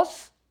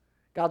 because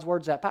God's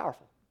Word's that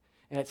powerful.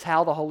 And it's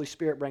how the Holy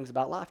Spirit brings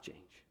about life change.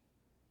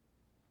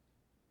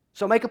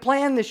 So make a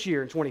plan this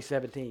year in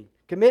 2017.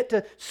 Commit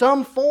to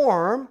some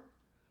form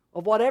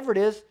of whatever it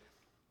is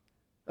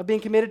of being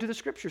committed to the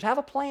Scriptures. Have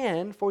a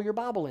plan for your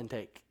Bible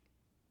intake.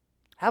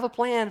 Have a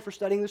plan for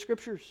studying the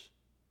Scriptures.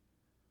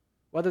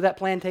 Whether that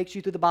plan takes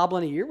you through the Bible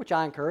in a year, which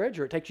I encourage,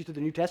 or it takes you through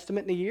the New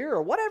Testament in a year,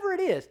 or whatever it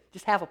is,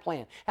 just have a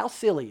plan. How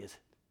silly is it?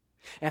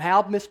 And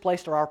how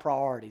misplaced are our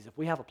priorities if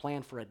we have a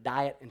plan for a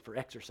diet and for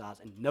exercise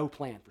and no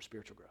plan for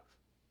spiritual growth?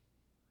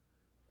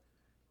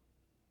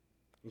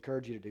 I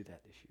encourage you to do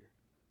that this year.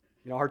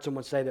 You know, I heard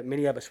someone say that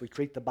many of us, we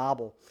treat the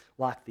Bible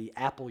like the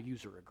Apple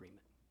user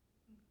agreement.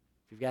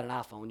 If you've got an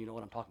iPhone, you know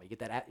what I'm talking about. You get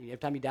that every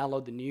time you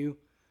download the new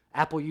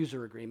Apple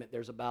user agreement,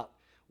 there's about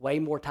way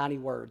more tiny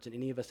words than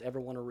any of us ever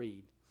want to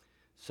read.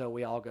 So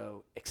we all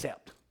go,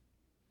 accept,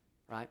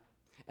 right?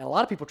 And a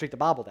lot of people treat the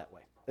Bible that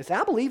way. They say,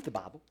 I believe the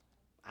Bible.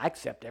 I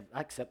accept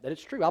that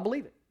it's true. I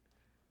believe it.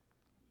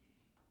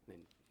 Then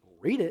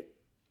read it.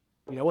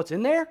 You know what's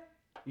in there?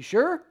 You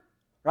sure?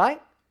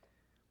 Right?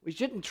 We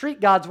shouldn't treat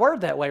God's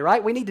Word that way,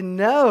 right? We need to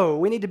know.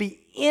 We need to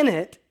be in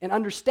it and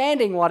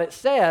understanding what it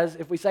says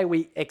if we say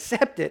we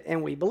accept it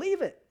and we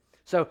believe it.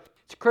 So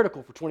it's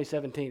critical for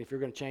 2017, if you're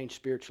going to change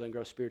spiritually and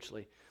grow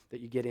spiritually, that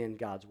you get in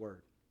God's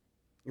Word.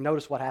 You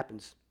notice what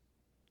happens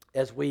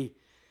as we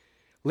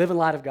live in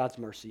light of God's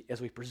mercy, as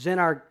we present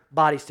our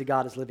bodies to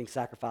God as living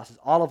sacrifices,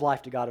 all of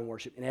life to God in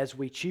worship, and as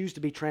we choose to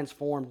be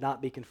transformed,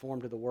 not be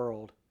conformed to the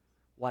world.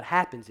 What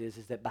happens is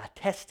that by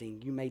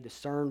testing, you may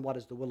discern what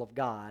is the will of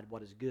God,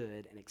 what is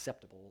good and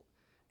acceptable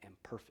and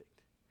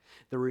perfect.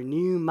 The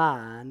renewed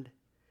mind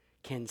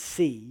can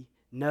see,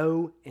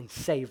 know, and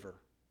savor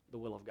the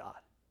will of God.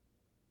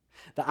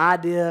 The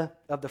idea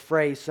of the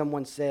phrase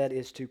someone said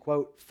is to,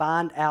 quote,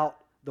 find out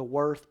the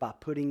worth by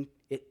putting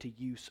it to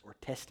use or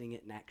testing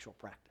it in actual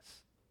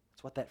practice.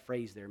 That's what that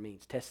phrase there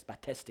means. By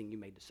testing, you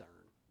may discern.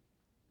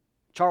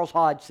 Charles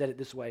Hodge said it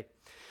this way: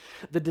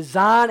 the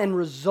design and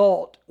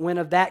result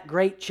of that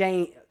great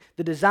change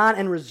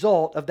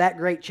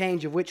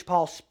of which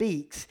Paul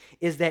speaks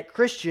is that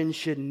Christians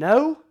should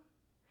know,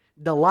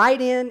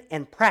 delight in,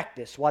 and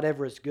practice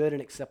whatever is good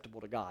and acceptable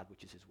to God,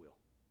 which is His will.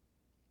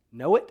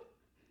 Know it,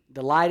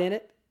 delight in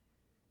it,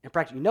 and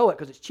practice. You know it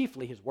because it's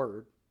chiefly His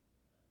Word.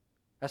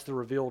 That's the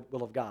revealed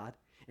will of God.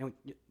 And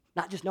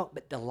not just know it,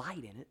 but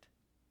delight in it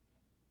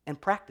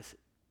and practice it.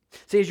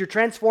 See, as you're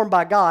transformed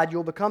by God,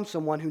 you'll become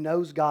someone who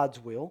knows God's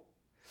will,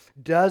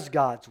 does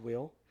God's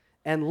will,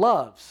 and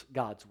loves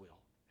God's will.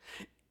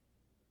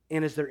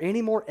 And is there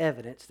any more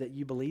evidence that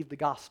you believe the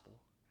gospel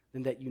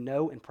than that you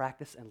know and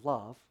practice and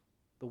love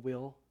the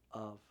will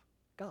of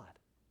God?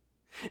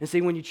 And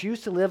see, when you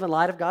choose to live in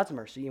light of God's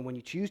mercy, and when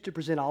you choose to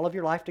present all of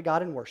your life to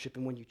God in worship,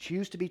 and when you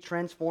choose to be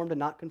transformed and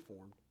not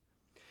conformed,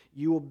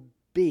 you will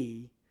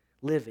be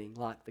living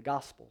like the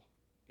gospel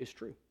is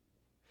true.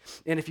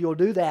 And if you'll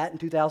do that in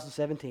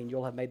 2017,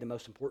 you'll have made the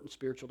most important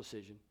spiritual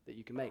decision that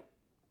you can make.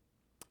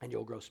 And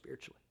you'll grow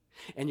spiritually.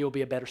 And you'll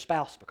be a better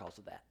spouse because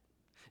of that.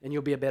 And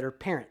you'll be a better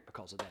parent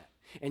because of that.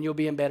 And you'll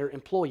be a better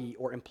employee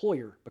or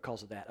employer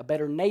because of that. A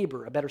better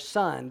neighbor, a better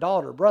son,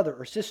 daughter, brother,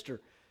 or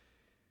sister.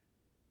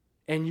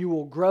 And you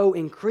will grow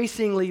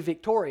increasingly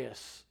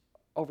victorious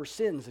over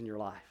sins in your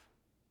life.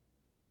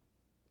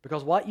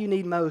 Because what you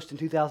need most in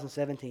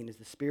 2017 is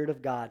the Spirit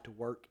of God to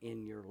work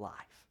in your life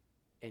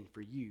and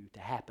for you to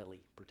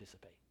happily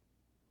participate.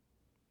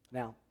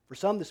 Now, for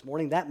some this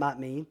morning, that might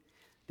mean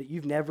that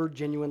you've never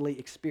genuinely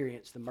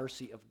experienced the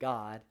mercy of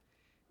God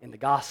and the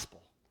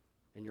gospel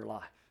in your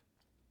life.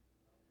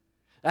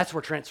 That's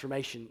where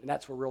transformation and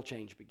that's where real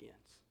change begins.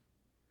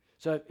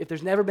 So if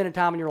there's never been a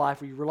time in your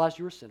life where you realized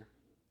you were a sinner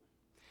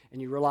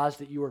and you realized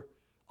that you were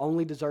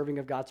only deserving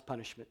of God's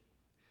punishment,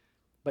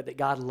 but that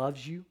God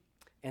loves you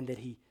and that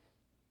He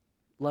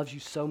loves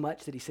you so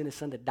much that He sent His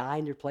Son to die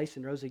in your place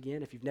and rose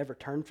again, if you've never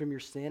turned from your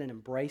sin and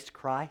embraced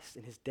Christ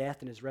and His death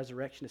and His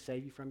resurrection to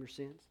save you from your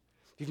sins,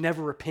 if you've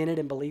never repented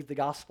and believed the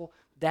gospel,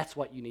 that's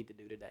what you need to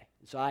do today.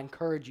 And so I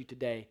encourage you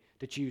today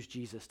to choose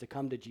Jesus, to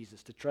come to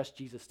Jesus, to trust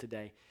Jesus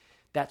today.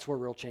 That's where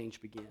real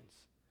change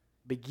begins.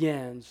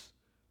 Begins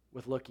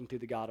with looking to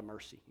the God of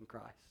mercy in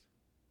Christ.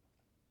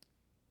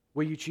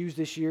 Will you choose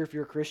this year, if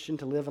you're a Christian,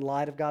 to live in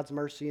light of God's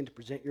mercy and to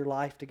present your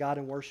life to God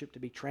in worship, to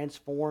be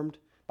transformed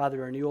by the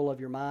renewal of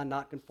your mind,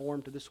 not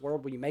conformed to this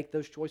world? Will you make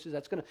those choices?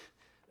 That's going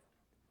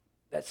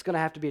to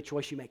have to be a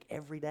choice you make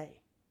every day.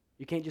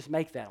 You can't just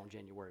make that on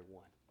January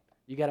 1.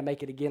 You got to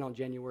make it again on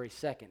January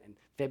 2nd and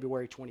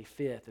February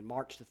 25th and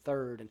March the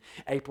 3rd and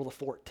April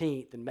the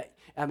 14th and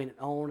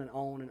on and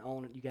on and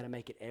on. You got to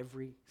make it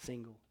every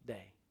single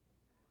day.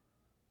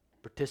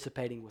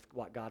 Participating with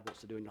what God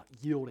wants to do and not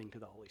yielding to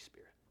the Holy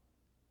Spirit.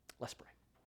 Let's pray.